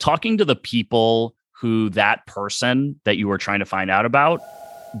talking to the people who that person that you were trying to find out about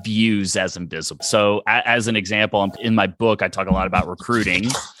views as invisible. So as an example, in my book, I talk a lot about recruiting.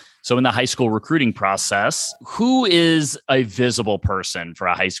 So in the high school recruiting process, who is a visible person for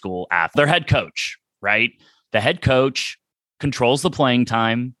a high school athlete? Their head coach, right? The head coach controls the playing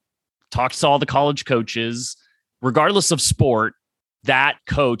time, talks to all the college coaches, regardless of sport. That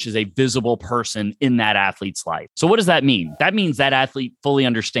coach is a visible person in that athlete's life. So what does that mean? That means that athlete fully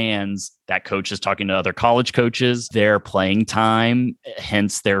understands that coach is talking to other college coaches, their playing time,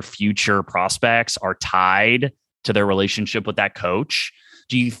 hence their future prospects are tied to their relationship with that coach.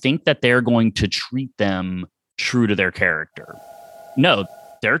 Do you think that they're going to treat them true to their character? No,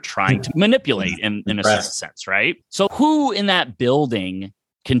 they're trying to manipulate in a certain sense, right? So who in that building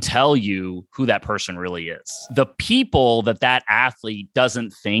can tell you who that person really is? The people that athlete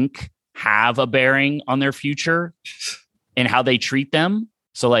doesn't think have a bearing on their future and how they treat them.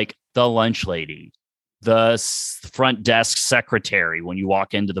 So like the lunch lady, the front desk secretary when you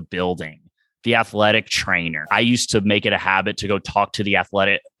walk into the building, the athletic trainer. I used to make it a habit to go talk to the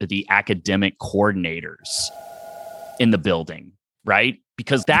academic coordinators in the building, right?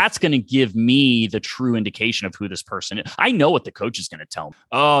 Because that's going to give me the true indication of who this person is. I know what the coach is going to tell me.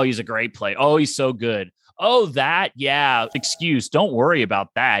 Oh, he's a great player. Oh, he's so good. Oh, that, yeah, excuse. Don't worry about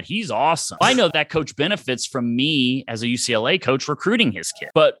that. He's awesome. I know that coach benefits from me as a UCLA coach recruiting his kid.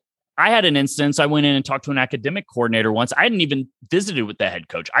 But I had an instance, I went in and talked to an academic coordinator once. I hadn't even visited with the head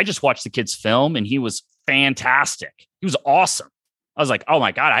coach. I just watched the kid's film and he was fantastic. He was awesome. I was like, oh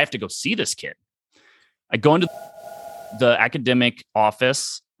my God, I have to go see this kid. I go into the academic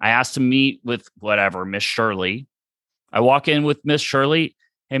office. I asked to meet with Miss Shirley. I walk in with Miss Shirley.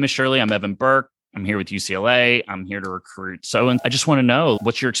 Hey, Miss Shirley, I'm Evan Burk. I'm here with UCLA. I'm here to recruit. And I just want to know,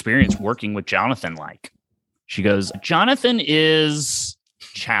 what's your experience working with Jonathan like? She goes, Jonathan is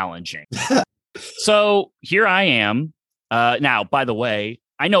challenging. So here I am. Now, by the way,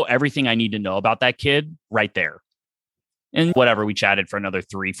 I know everything I need to know about that kid right there. And whatever, we chatted for another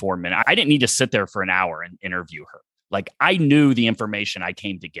 3-4 minutes. I didn't need to sit there for an hour and interview her. Like, I knew the information I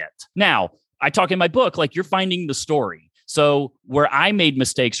came to get. Now, I talk in my book, like, you're finding the story. So where I made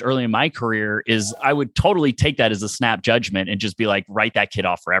mistakes early in my career is I would totally take that as a snap judgment and just be like, write that kid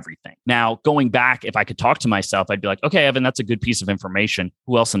off for everything. Now, going back, if I could talk to myself, I'd be like, okay, Evan, that's a good piece of information.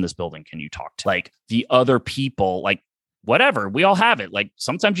 Who else in this building can you talk to? Like the other people, like whatever. We all have it. Like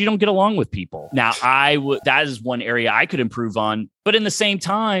sometimes you don't get along with people. Now that is one area I could improve on. But in the same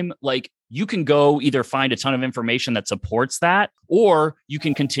time, like you can go either find a ton of information that supports that, or you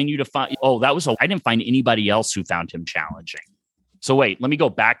can continue to find, I didn't find anybody else who found him challenging. So wait, let me go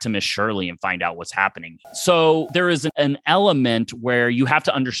back to Miss Shirley and find out what's happening. So there is an element where you have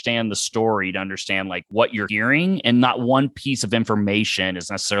to understand the story to understand like what you're hearing, and not one piece of information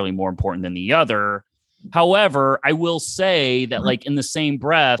is necessarily more important than the other. However, I will say that like in the same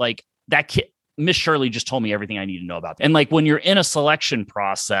breath, like that kid, Miss Shirley just told me everything I need to know about. And like when you're in a selection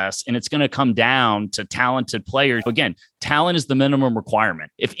process and it's going to come down to talented players, again, talent is the minimum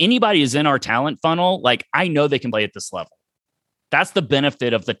requirement. If anybody is in our talent funnel, like I know they can play at this level. That's the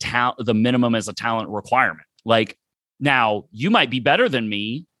benefit of the minimum as a talent requirement. Like now you might be better than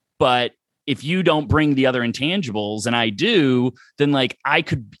me, but if you don't bring the other intangibles and I do, then like I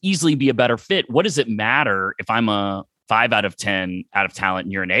could easily be a better fit. What does it matter if I'm a 5 out of 10 out of talent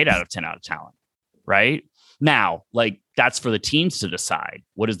and you're an 8 out of 10 out of talent? Right now, like that's for the teams to decide.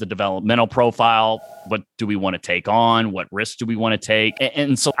 What is the developmental profile? What do we want to take on? What risks do we want to take?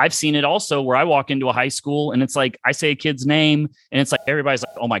 And so I've seen it also where I walk into a high school and it's like, I say a kid's name and it's like, everybody's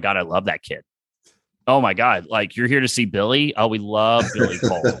like, oh my God, I love that kid. Oh my God. Like you're here to see Billy. Oh, we love Billy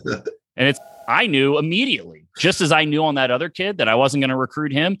Cole. And I knew immediately, just as I knew on that other kid that I wasn't going to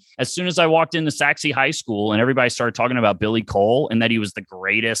recruit him. As soon as I walked into Saxe High School and everybody started talking about Billy Cole and that he was the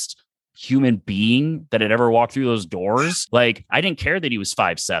greatest human being that had ever walked through those doors, like I didn't care that he was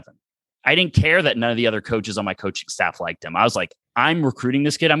 5'7". I didn't care that none of the other coaches on my coaching staff liked him. I was like, I'm recruiting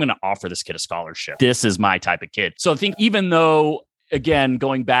this kid. I'm going to offer this kid a scholarship. This is my type of kid. So I think even though, again,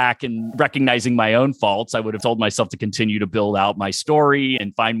 going back and recognizing my own faults, I would have told myself to continue to build out my story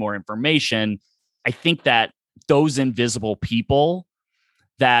and find more information. I think that those invisible people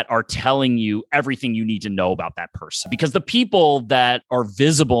that are telling you everything you need to know about that person, because the people that are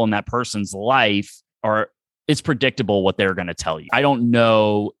visible in that person's life it's predictable what they're going to tell you. I don't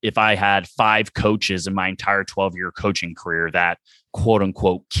know if I had 5 coaches in my entire 12-year coaching career that quote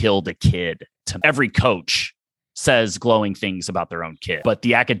unquote killed a kid. Every coach says glowing things about their own kid, but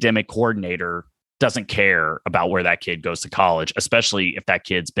the academic coordinator doesn't care about where that kid goes to college, especially if that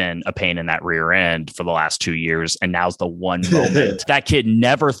kid's been a pain in that rear end for the last 2 years. And now's the one moment that kid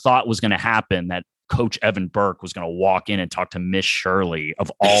never thought was going to happen, that Coach Evan Burk was going to walk in and talk to Miss Shirley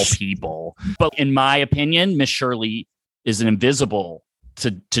of all people. But in my opinion, Miss Shirley is an invisible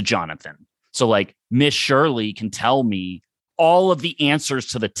to Jonathan. So like Miss Shirley can tell me all of the answers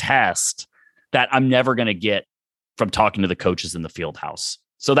to the test that I'm never going to get from talking to the coaches in the field house.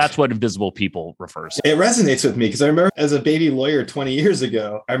 So that's what invisible people refers to. It resonates with me because I remember as a baby lawyer 20 years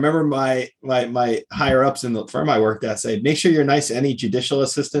ago, I remember my higher ups in the firm I worked at say, make sure you're nice to any judicial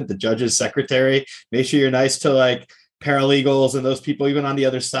assistant, the judge's secretary, make sure you're nice to like paralegals and those people even on the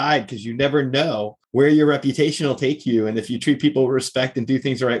other side, because you never know where your reputation will take you. And if you treat people with respect and do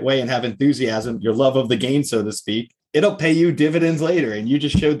things the right way and have enthusiasm, your love of the game, so to speak, it'll pay you dividends later. And you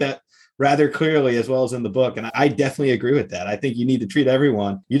just showed that rather clearly, as well as in the book. And I definitely agree with that. I think you need to treat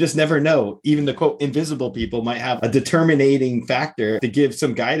everyone. You just never know. Even the quote invisible people might have a determining factor to give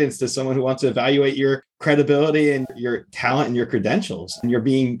some guidance to someone who wants to evaluate your credibility and your talent and your credentials. And you're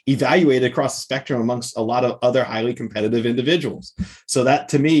being evaluated across the spectrum amongst a lot of other highly competitive individuals. So that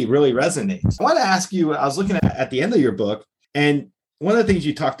to me really resonates. I want to ask you, I was looking at the end of your book, and one of the things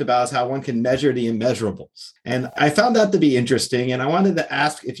you talked about is how one can measure the immeasurables. And I found that to be interesting. And I wanted to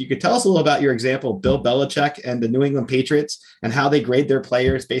ask if you could tell us a little about your example, Bill Belichick and the New England Patriots, and how they grade their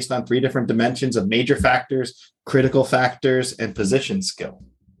players based on 3 different dimensions of major factors, critical factors, and position skill.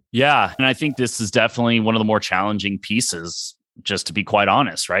 Yeah. And I think this is definitely one of the more challenging pieces, just to be quite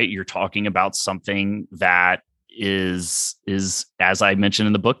honest, right? You're talking about something that is as I mentioned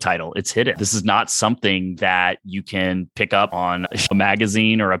in the book title, it's hidden. This is not something that you can pick up on a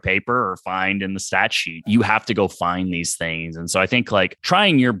magazine or a paper or find in the stat sheet. You have to go find these things. And so I think like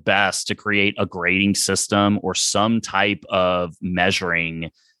trying your best to create a grading system or some type of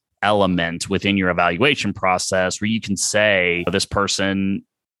measuring element within your evaluation process where you can say this person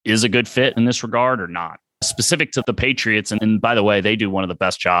is a good fit in this regard or not. Specific to the Patriots, and by the way, they do one of the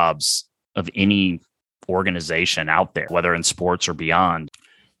best jobs of any organization out there, whether in sports or beyond.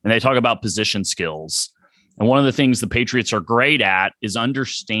 And they talk about position skills. And one of the things the Patriots are great at is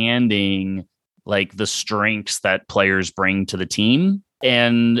understanding like the strengths that players bring to the team.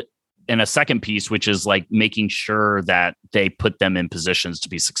 And a second piece, which is like making sure that they put them in positions to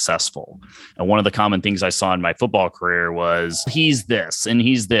be successful. And one of the common things I saw in my football career was he's this and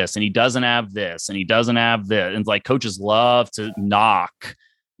he's this, and he doesn't have this and he doesn't have this. And like coaches love to knock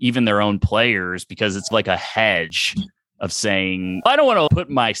even their own players because it's like a hedge of saying, I don't want to put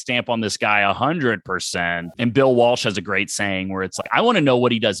my stamp on this guy 100%. And Bill Walsh has a great saying where it's like, I want to know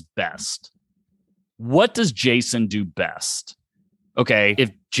what he does best. What does Jason do best? Okay,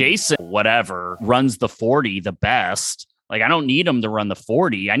 if Jason, whatever, runs the 40 the best, like I don't need him to run the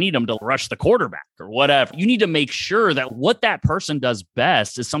 40. I need him to rush the quarterback or whatever. You need to make sure that what that person does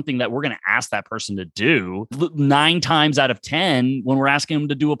best is something that we're going to ask that person to do 9 times out of 10 when we're asking them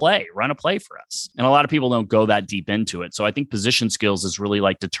to do a play, run a play for us. And a lot of people don't go that deep into it. So I think position skills is really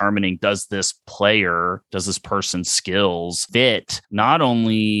like determining, does this person's skills fit not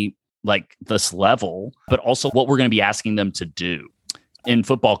only like this level, but also what we're going to be asking them to do. In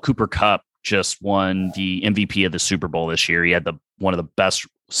football, Cooper Kupp just won the MVP of the Super Bowl this year. He had one of the best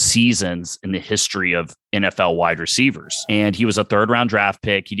seasons in the history of NFL wide receivers. And he was a 3rd-round draft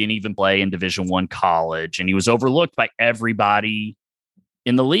pick. He didn't even play in Division I college, and he was overlooked by everybody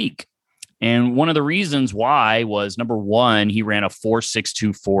in the league. And one of the reasons why was, number one, he ran a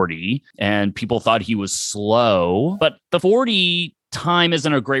 4.62 40, and people thought he was slow. But the 40 time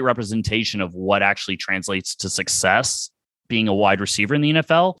isn't a great representation of what actually translates to success being a wide receiver in the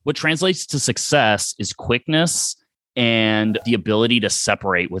NFL. What translates to success is quickness and the ability to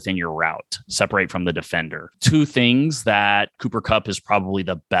separate within your route, separate from the defender. 2 things that Cooper Kupp is probably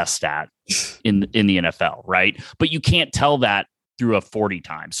the best at in the NFL, right? But you can't tell that through a 40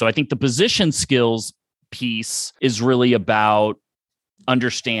 time. So I think the position skills piece is really about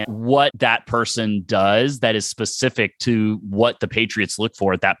understand what that person does that is specific to what the Patriots look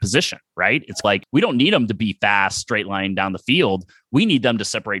for at that position, right? It's like, we don't need them to be fast, straight line down the field. We need them to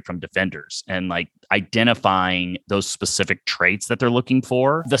separate from defenders and like identifying those specific traits that they're looking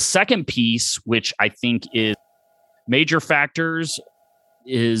for. The second piece, which I think is major factors,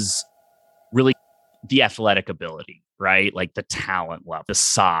 is really the athletic ability, right? Like the talent level, the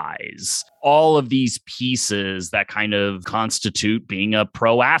size, all of these pieces that kind of constitute being a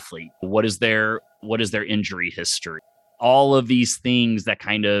pro athlete. What is their injury history? All of these things that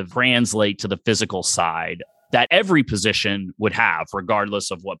kind of translate to the physical side that every position would have,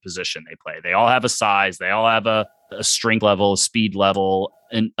 regardless of what position they play. They all have a size, they all have a strength level, a speed level,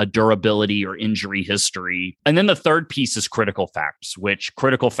 and a durability or injury history. And then the third piece is critical factors, which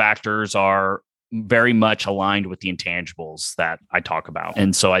critical factors are very much aligned with the intangibles that I talk about.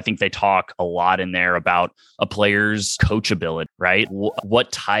 And so I think they talk a lot in there about a player's coachability, right?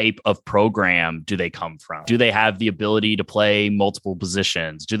 What type of program do they come from? Do they have the ability to play multiple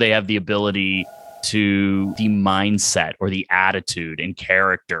positions? Do they have the ability to the mindset or the attitude and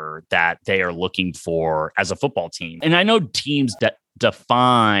character that they are looking for as a football team? And I know teams that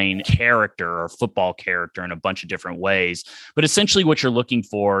define character or football character in a bunch of different ways, but essentially what you're looking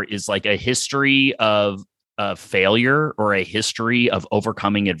for is like a history of failure or a history of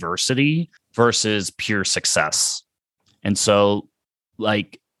overcoming adversity versus pure success. And so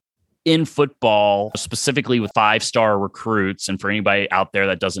like in football, specifically with 5-star recruits, and for anybody out there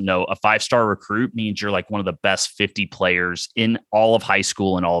that doesn't know, a 5-star recruit means you're like one of the best 50 players in all of high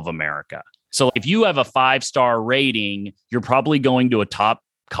school and all of America. So if you have a 5-star rating, you're probably going to a top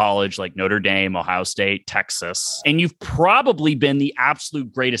college like Notre Dame, Ohio State, Texas, and you've probably been the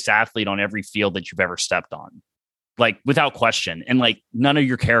absolute greatest athlete on every field that you've ever stepped on, like without question. And like none of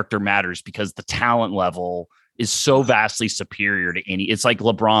your character matters because the talent level is so vastly superior to it's like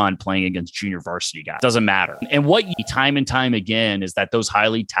LeBron playing against junior varsity guys. Doesn't matter. And what you time and time again is that those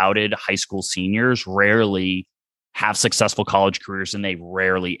highly touted high school seniors rarely have successful college careers, and they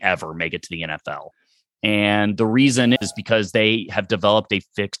rarely ever make it to the NFL. And the reason is because they have developed a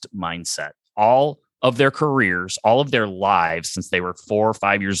fixed mindset. All of their careers, all of their lives since they were 4 or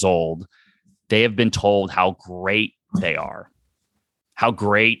 5 years old, they have been told how great they are, how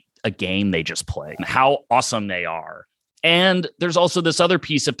great a game they just played, how awesome they are. And there's also this other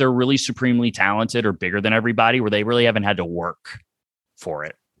piece, if they're really supremely talented or bigger than everybody, where they really haven't had to work for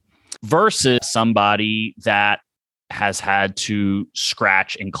it, versus somebody that has had to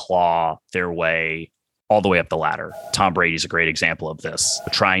scratch and claw their way all the way up the ladder. Tom Brady's a great example of this.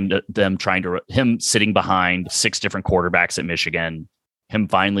 Him sitting behind 6 different quarterbacks at Michigan, him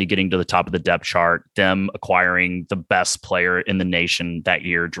finally getting to the top of the depth chart, them acquiring the best player in the nation that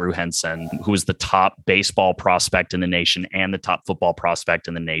year, Drew Henson, who was the top baseball prospect in the nation and the top football prospect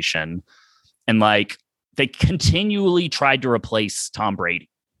in the nation. And like they continually tried to replace Tom Brady,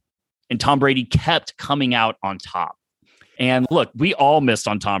 and Tom Brady kept coming out on top. And look, we all missed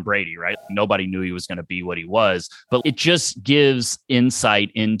on Tom Brady, right? Nobody knew he was going to be what he was, but it just gives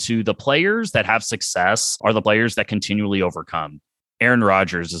insight into the players that have success are the players that continually overcome. Aaron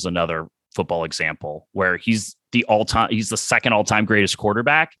Rodgers is another football example where he's the second all-time greatest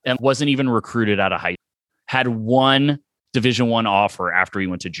quarterback and wasn't even recruited out of high school. Had one Division I offer after he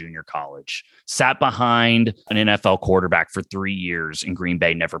went to junior college, sat behind an NFL quarterback for 3 years in Green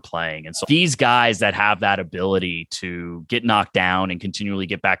Bay, never playing. And so these guys that have that ability to get knocked down and continually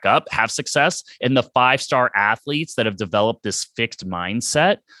get back up have success. And the 5-star athletes that have developed this fixed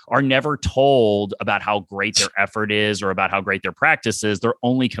mindset are never told about how great their effort is or about how great their practice is. They're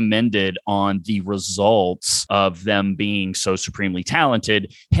only commended on the results of them being so supremely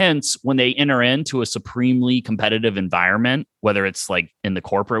talented. Hence, when they enter into a supremely competitive environment, whether it's like in the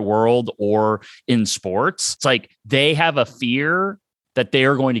corporate world or in sports, it's like they have a fear that they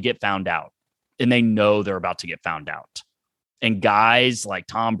are going to get found out, and they know they're about to get found out. And guys like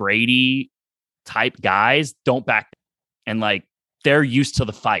Tom Brady type guys don't back, and like they're used to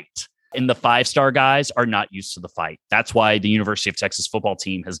the fight. And the 5-star guys are not used to the fight. That's why the University of Texas football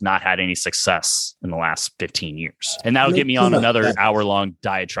team has not had any success in the last 15 years. And that'll get me on another hour-long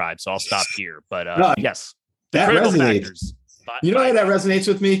diatribe. So I'll stop here. But yes. That resonates. You know why that resonates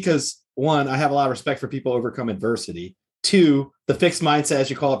with me? Because 1, I have a lot of respect for people who overcome adversity. 2, the fixed mindset, as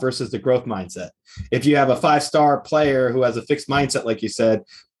you call it, versus the growth mindset. If you have a 5-star player who has a fixed mindset, like you said,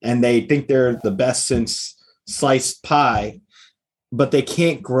 and they think they're the best since sliced pie, but they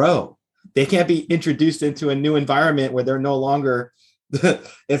can't grow. They can't be introduced into a new environment where they're no longer,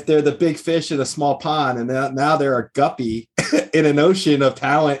 if they're the big fish in a small pond, and now they're a guppy in an ocean of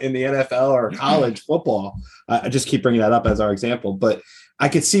talent in the NFL or college football. I just keep bringing that up as our example, but I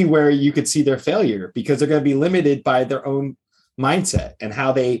could see where you could see their failure because they're going to be limited by their own mindset and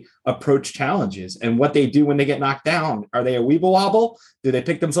how they approach challenges and what they do when they get knocked down. Are they a weeble wobble? Do they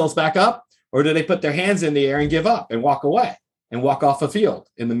pick themselves back up, or do they put their hands in the air and give up and walk away and walk off a field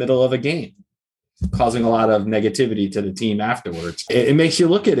in the middle of a game, causing a lot of negativity to the team afterwards? It makes you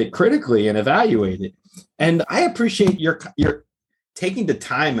look at it critically and evaluate it. And I appreciate your taking the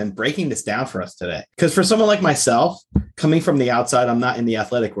time and breaking this down for us today. Because for someone like myself, coming from the outside, I'm not in the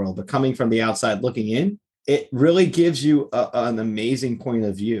athletic world, but coming from the outside looking in, it really gives you an amazing point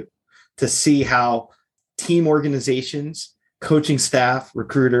of view to see how team organizations, coaching staff,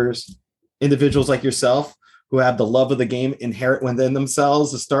 recruiters, individuals like yourself who have the love of the game inherent within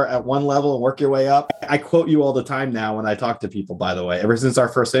themselves to start at one level and work your way up. I quote you all the time now when I talk to people, by the way, ever since our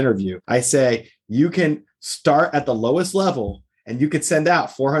first interview. I say, you can start at the lowest level and you could send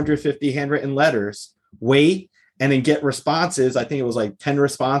out 450 handwritten letters, wait, and then get responses. I think it was like 10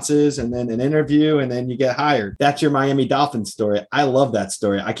 responses and then an interview, and then you get hired. That's your Miami Dolphins story. I love that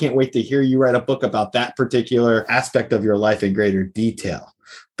story. I can't wait to hear you write a book about that particular aspect of your life in greater detail.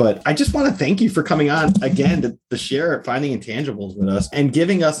 But I just want to thank you for coming on again to share Finding Intangibles with us and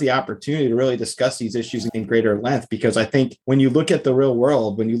giving us the opportunity to really discuss these issues in greater length. Because I think when you look at the real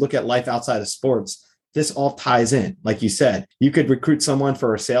world, when you look at life outside of sports, this all ties in. Like you said, you could recruit someone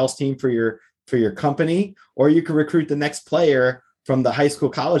for a sales team for your company, or you could recruit the next player from the high school,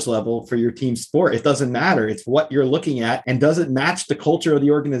 college level for your team sport. It doesn't matter. It's what you're looking at, and does it match the culture of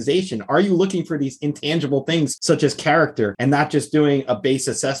the organization? Are you looking for these intangible things such as character, and not just doing a base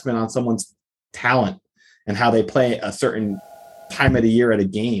assessment on someone's talent and how they play a certain time of the year at a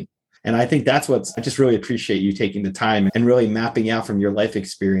game? And I think I just really appreciate you taking the time and really mapping out from your life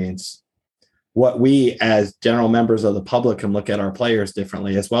experience what we as general members of the public can look at our players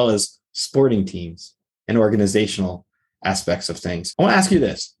differently, as well as sporting teams and organizational aspects of things. I want to ask you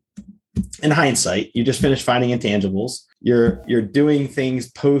this. In hindsight, you just finished Finding Intangibles. You're doing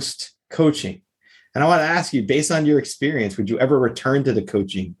things post coaching. And I want to ask you, based on your experience, would you ever return to the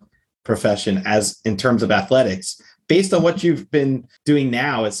coaching profession as in terms of athletics? Based on what you've been doing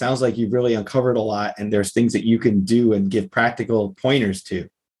now, it sounds like you've really uncovered a lot, and there's things that you can do and give practical pointers to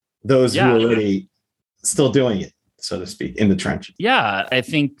those who are already still doing it, so to speak, in the trenches. Yeah, I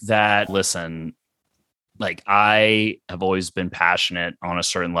think that, listen, like I have always been passionate on a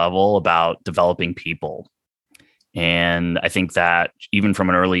certain level about developing people. And I think that even from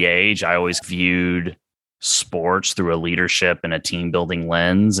an early age, I always viewed sports through a leadership and a team building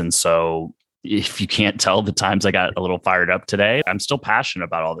lens. And so if you can't tell the times I got a little fired up today, I'm still passionate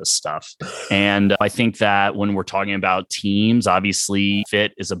about all this stuff. And I think that when we're talking about teams, obviously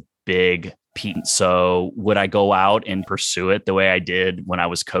fit is a big piece. So would I go out and pursue it the way I did when I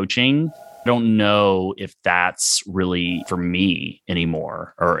was coaching? I don't know if that's really for me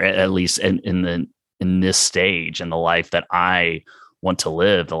anymore, or at least in this stage in the life that I want to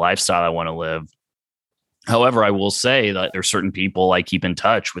live, the lifestyle I want to live. However, I will say that there's certain people I keep in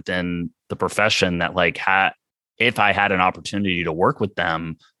touch within the profession that if I had an opportunity to work with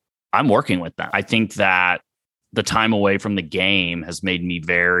them, I'm working with them. I think that the time away from the game has made me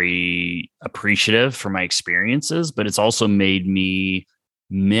very appreciative for my experiences, but it's also made me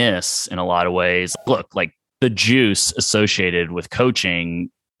miss in a lot of ways. Look, like the juice associated with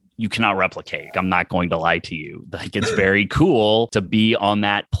coaching, you cannot replicate. I'm not going to lie to you. Like, it's very cool to be on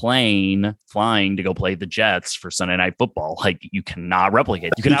that plane flying to go play the Jets for Sunday Night Football. Like, you cannot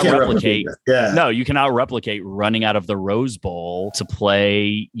replicate. You cannot replicate. No, you cannot replicate running out of the Rose Bowl to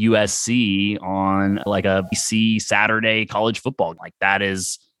play USC on like a BC Saturday college football. Like,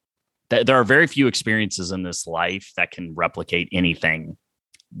 there are very few experiences in this life that can replicate anything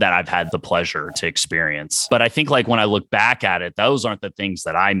that I've had the pleasure to experience. But I think, like, when I look back at it, those aren't the things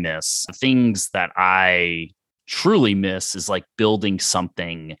that I miss. The things that I truly miss is like building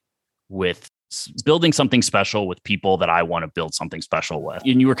something special with people that I want to build something special with.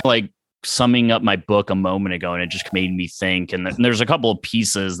 And you were like summing up my book a moment ago, and it just made me think. And there's a couple of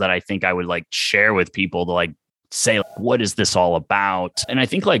pieces that I think I would like share with people to like say, like, what is this all about? And I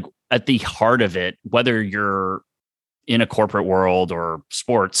think, like, at the heart of it, whether you're in a corporate world or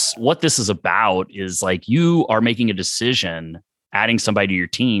sports, what this is about is like, you are making a decision, adding somebody to your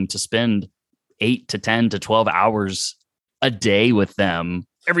team to spend 8 to 10 to 12 hours a day with them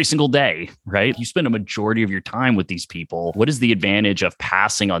every single day, right? You spend a majority of your time with these people. What is the advantage of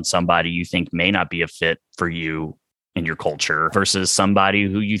passing on somebody you think may not be a fit for you and your culture versus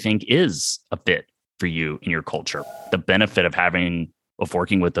somebody who you think is a fit for you and your culture? The benefit of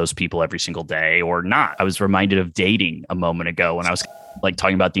working with those people every single day or not. I was reminded of dating a moment ago when I was like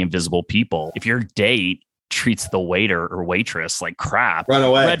talking about the invisible people. If your date treats the waiter or waitress like crap, run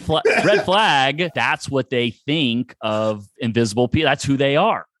away. Red flag. That's what they think of invisible people. That's who they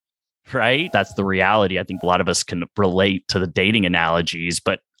are, right? That's the reality. I think a lot of us can relate to the dating analogies,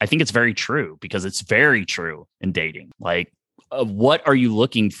 but I think it's very true because it's very true in dating. Like, what are you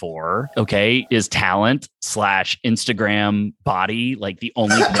looking for? Okay. Is talent / Instagram body like the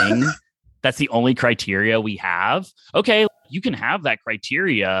only thing? That's the only criteria we have. Okay. You can have that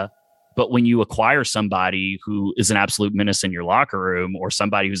criteria, but when you acquire somebody who is an absolute menace in your locker room or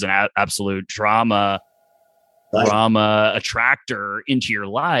somebody who's an absolute drama attractor into your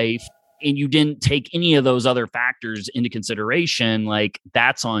life, and you didn't take any of those other factors into consideration, like,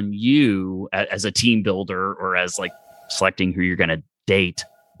 that's on you as a team builder or as like selecting who you're going to date.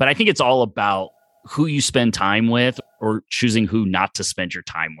 But I think it's all about who you spend time with or choosing who not to spend your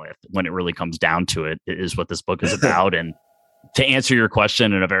time with when it really comes down to it, is what this book is about. And to answer your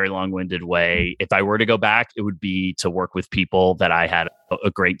question in a very long-winded way, if I were to go back, it would be to work with people that I had a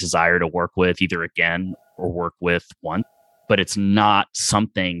great desire to work with either again or work with once. But it's not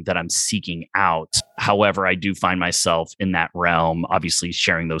something that I'm seeking out. However, I do find myself in that realm, obviously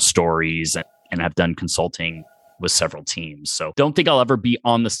sharing those stories, and I've done consulting with several teams. So don't think I'll ever be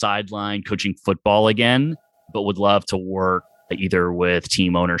on the sideline coaching football again, but would love to work either with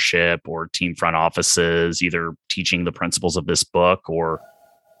team ownership or team front offices, either teaching the principles of this book or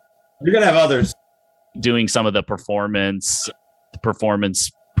you're going to have others doing some of the performance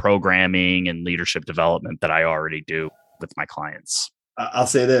programming and leadership development that I already do with my clients. I'll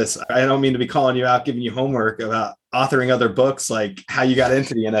say this. I don't mean to be calling you out, giving you homework about authoring other books, like how you got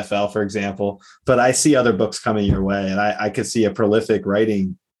into the NFL, for example, but I see other books coming your way, and I could see a prolific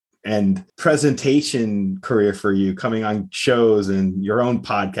writing and presentation career for you coming on shows and your own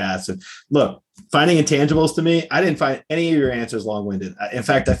podcasts. And look, finding intangibles, to me, I didn't find any of your answers long-winded. In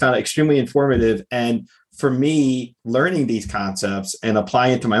fact, I found it extremely informative. And for me, learning these concepts and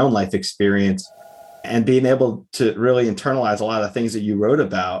applying it to my own life experience and being able to really internalize a lot of things that you wrote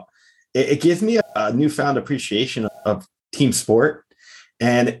about, it gives me a newfound appreciation of team sport.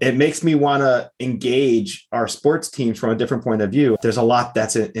 And it makes me want to engage our sports teams from a different point of view. There's a lot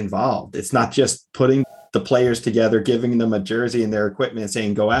that's involved. It's not just putting the players together, giving them a jersey and their equipment and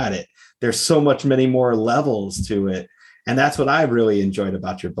saying, go at it. There's so much many more levels to it. And that's what I really enjoyed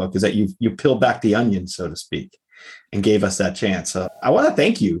about your book, is that you peeled back the onion, so to speak, and gave us that chance. So I want to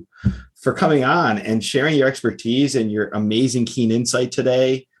thank you for coming on and sharing your expertise and your amazing, keen insight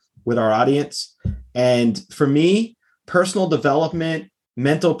today with our audience. And for me, personal development,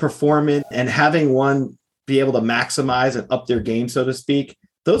 mental performance, and having one be able to maximize and up their game, so to speak,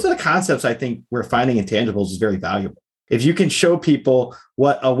 those are the concepts I think we're finding intangibles is very valuable. If you can show people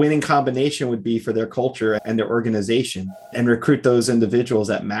what a winning combination would be for their culture and their organization and recruit those individuals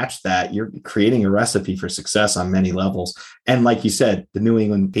that match that, you're creating a recipe for success on many levels. And like you said, the New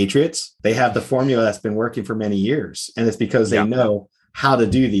England Patriots, they have the formula that's been working for many years. And it's because they know how to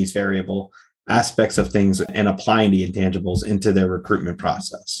do these variable aspects of things and applying the intangibles into their recruitment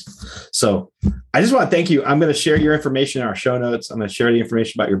process. So I just want to thank you. I'm going to share your information in our show notes. I'm going to share the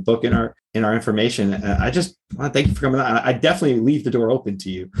information about your book in our information. And I just want to thank you for coming on. I definitely leave the door open to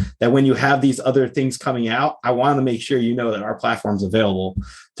you that when you have these other things coming out, I want to make sure you know that our platform's available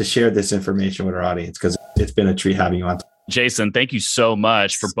to share this information with our audience, because it's been a treat having you on. Jason, thank you so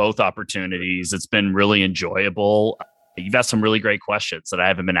much for both opportunities. It's been really enjoyable. You've asked some really great questions that I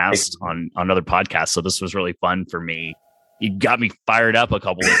haven't been asked on other podcasts. So this was really fun for me. You got me fired up a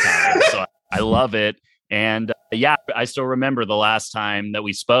couple of times. So I love it. And yeah, I still remember the last time that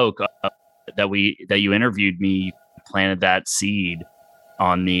we spoke, that you interviewed me, planted that seed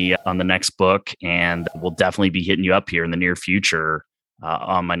on the next book. And we'll definitely be hitting you up here in the near future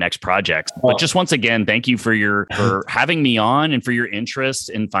on my next project. But just once again, thank you for having me on and for your interest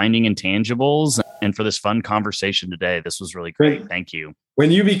in finding intangibles and for this fun conversation today. This was really great. Thank you. When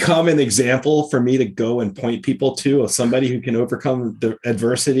you become an example for me to go and point people to, of somebody who can overcome the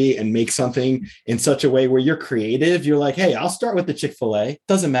adversity and make something in such a way where you're creative, you're like, hey, I'll start with the Chick-fil-A.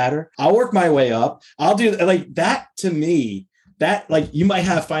 Doesn't matter. I'll work my way up. I'll do like that. To me, that, like, you might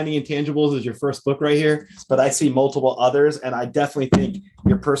have Finding Intangibles as your first book right here, but I see multiple others. And I definitely think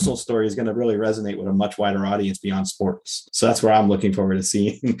your personal story is going to really resonate with a much wider audience beyond sports. So that's where I'm looking forward to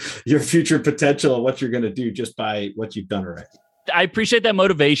seeing your future potential and what you're going to do just by what you've done already. I appreciate that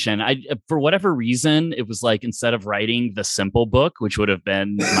motivation. For whatever reason, it was like, instead of writing the simple book, which would have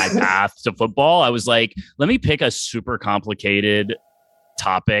been my path to football, I was like, let me pick a super complicated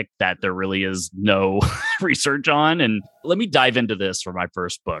topic that there really is no research on, and let me dive into this for my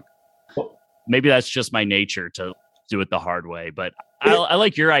first book. Maybe that's just my nature to do it the hard way, but I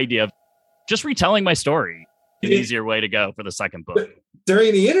like your idea of just retelling my story. An easier way to go for the second book.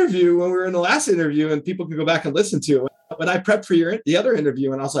 During the interview, when we were in the last interview, and people can go back and listen to it, when I prepped for the other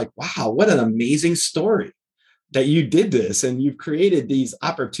interview, and I was like, wow, what an amazing story that you did this, and you've created these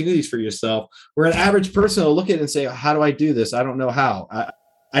opportunities for yourself, where an average person will look at it and say, how do I do this? I don't know how.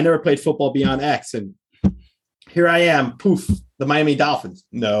 I never played football beyond X, and here I am, poof, the Miami Dolphins.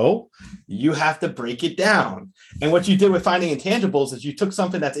 No, you have to break it down. And what you did with Finding Intangibles is you took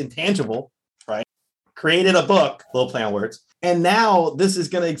something that's intangible, right? Created a book, little play on words. And now this is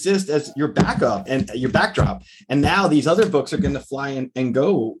going to exist as your backup and your backdrop. And now these other books are going to fly and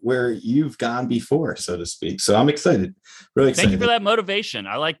go where you've gone before, so to speak. So I'm excited, really excited. Thank you for that motivation.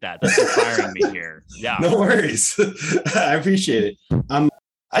 I like that. That's inspiring me here. Yeah. No worries. I appreciate it.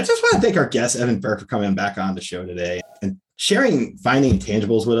 I just want to thank our guest, Evan Burk, for coming back on the show today and sharing Finding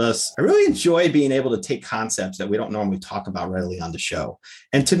Intangibles with us. I really enjoy being able to take concepts that we don't normally talk about readily on the show.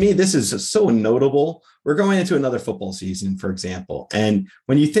 And to me, this is so notable. We're going into another football season, for example. And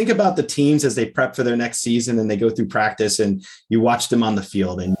when you think about the teams as they prep for their next season and they go through practice and you watch them on the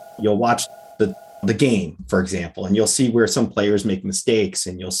field, and you'll watch the game, for example, and you'll see where some players make mistakes,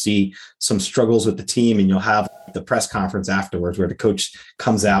 and you'll see some struggles with the team, and you'll have the press conference afterwards where the coach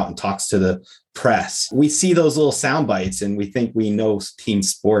comes out and talks to the press. We see those little sound bites and we think we know team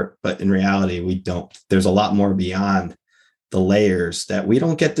sport, but in reality, we don't. There's a lot more beyond the layers that we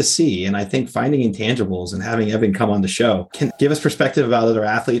don't get to see. And I think Finding Intangibles and having Evan come on the show can give us perspective about other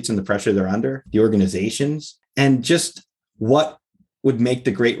athletes and the pressure they're under, the organizations, and just what would make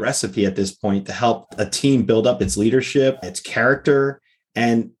the great recipe at this point to help a team build up its leadership, its character,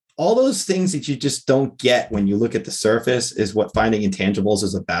 and all those things that you just don't get when you look at the surface is what Finding Intangibles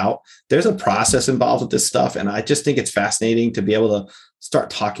is about. There's a process involved with this stuff. And I just think it's fascinating to be able to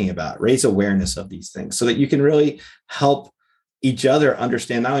start talking about, raise awareness of these things so that you can really help each other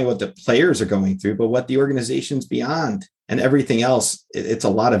understand not only what the players are going through, but what the organizations beyond and everything else. It's a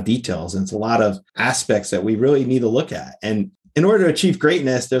lot of details and it's a lot of aspects that we really need to look at. And in order to achieve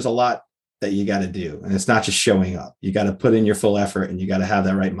greatness, there's a lot that you got to do. And it's not just showing up. You got to put in your full effort and you got to have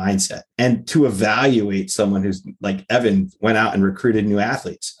that right mindset. And to evaluate someone who's like Evan went out and recruited new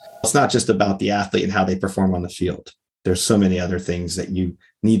athletes. It's not just about the athlete and how they perform on the field. There's so many other things that you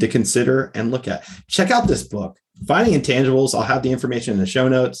need to consider and look at. Check out this book, Finding Intangibles. I'll have the information in the show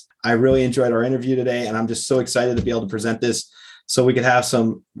notes. I really enjoyed our interview today, and I'm just so excited to be able to present this so we could have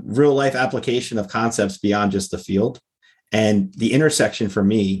some real life application of concepts beyond just the field. And the intersection for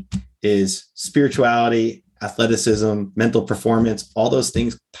me is spirituality, athleticism, mental performance, all those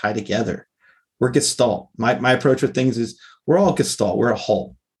things tie together. We're Gestalt. My approach with things is we're all Gestalt. We're a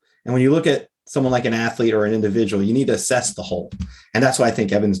whole. And when you look at someone like an athlete or an individual, you need to assess the whole. And that's what I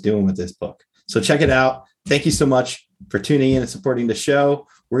think Evan's doing with this book. So check it out. Thank you so much for tuning in and supporting the show.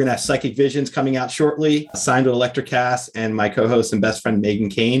 We're going to have Psychic Visions coming out shortly, signed with Electrocast, and my co-host and best friend, Megan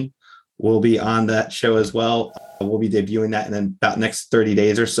Kane, will be on that show as well. We'll be debuting that in about next 30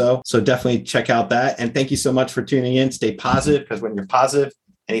 days or so. So definitely check out that. And thank you so much for tuning in. Stay positive, because when you're positive,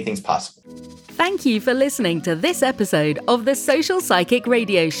 anything's possible. Thank you for listening to this episode of the Social Psychic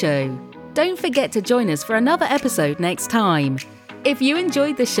Radio Show. Don't forget to join us for another episode next time. If you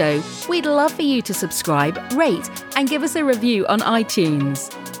enjoyed the show, we'd love for you to subscribe, rate, and give us a review on iTunes.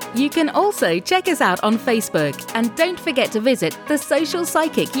 You can also check us out on Facebook, and don't forget to visit the Social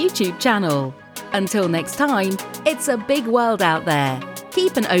Psychic YouTube channel. Until next time, it's a big world out there.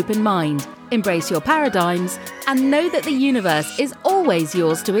 Keep an open mind, embrace your paradigms, and know that the universe is always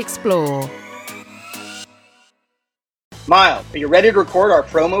yours to explore. Miles, are you ready to record our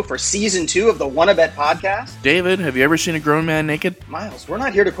promo for Season 2 of the Wanna Bet podcast? David, have you ever seen a grown man naked? Miles, we're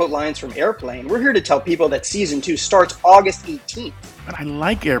not here to quote lines from Airplane. We're here to tell people that Season 2 starts August 18th. But I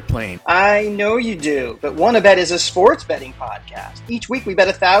like Airplane. I know you do, but Wanna Bet is a sports betting podcast. Each week we bet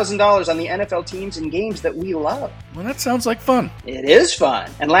 $1,000 on the NFL teams and games that we love. Well, that sounds like fun. It is fun.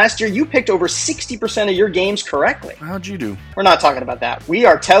 And last year you picked over 60% of your games correctly. How'd you do? We're not talking about that. We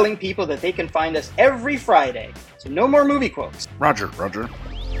are telling people that they can find us every Friday. So no more movie quotes. Roger.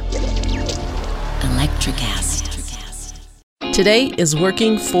 Electricast. Today is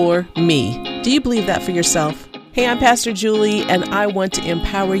working for me. Do you believe that for yourself? Hey, I'm Pastor Julie, and I want to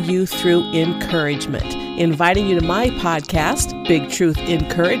empower you through encouragement. Inviting you to my podcast, Big Truth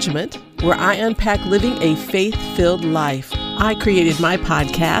Encouragement, where I unpack living a faith-filled life. I created my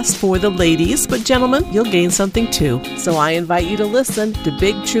podcast for the ladies, but gentlemen, you'll gain something too. So I invite you to listen to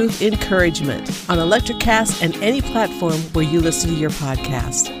Big Truth Encouragement on Electricast and any platform where you listen to your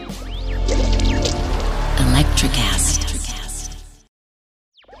podcast. Electricast.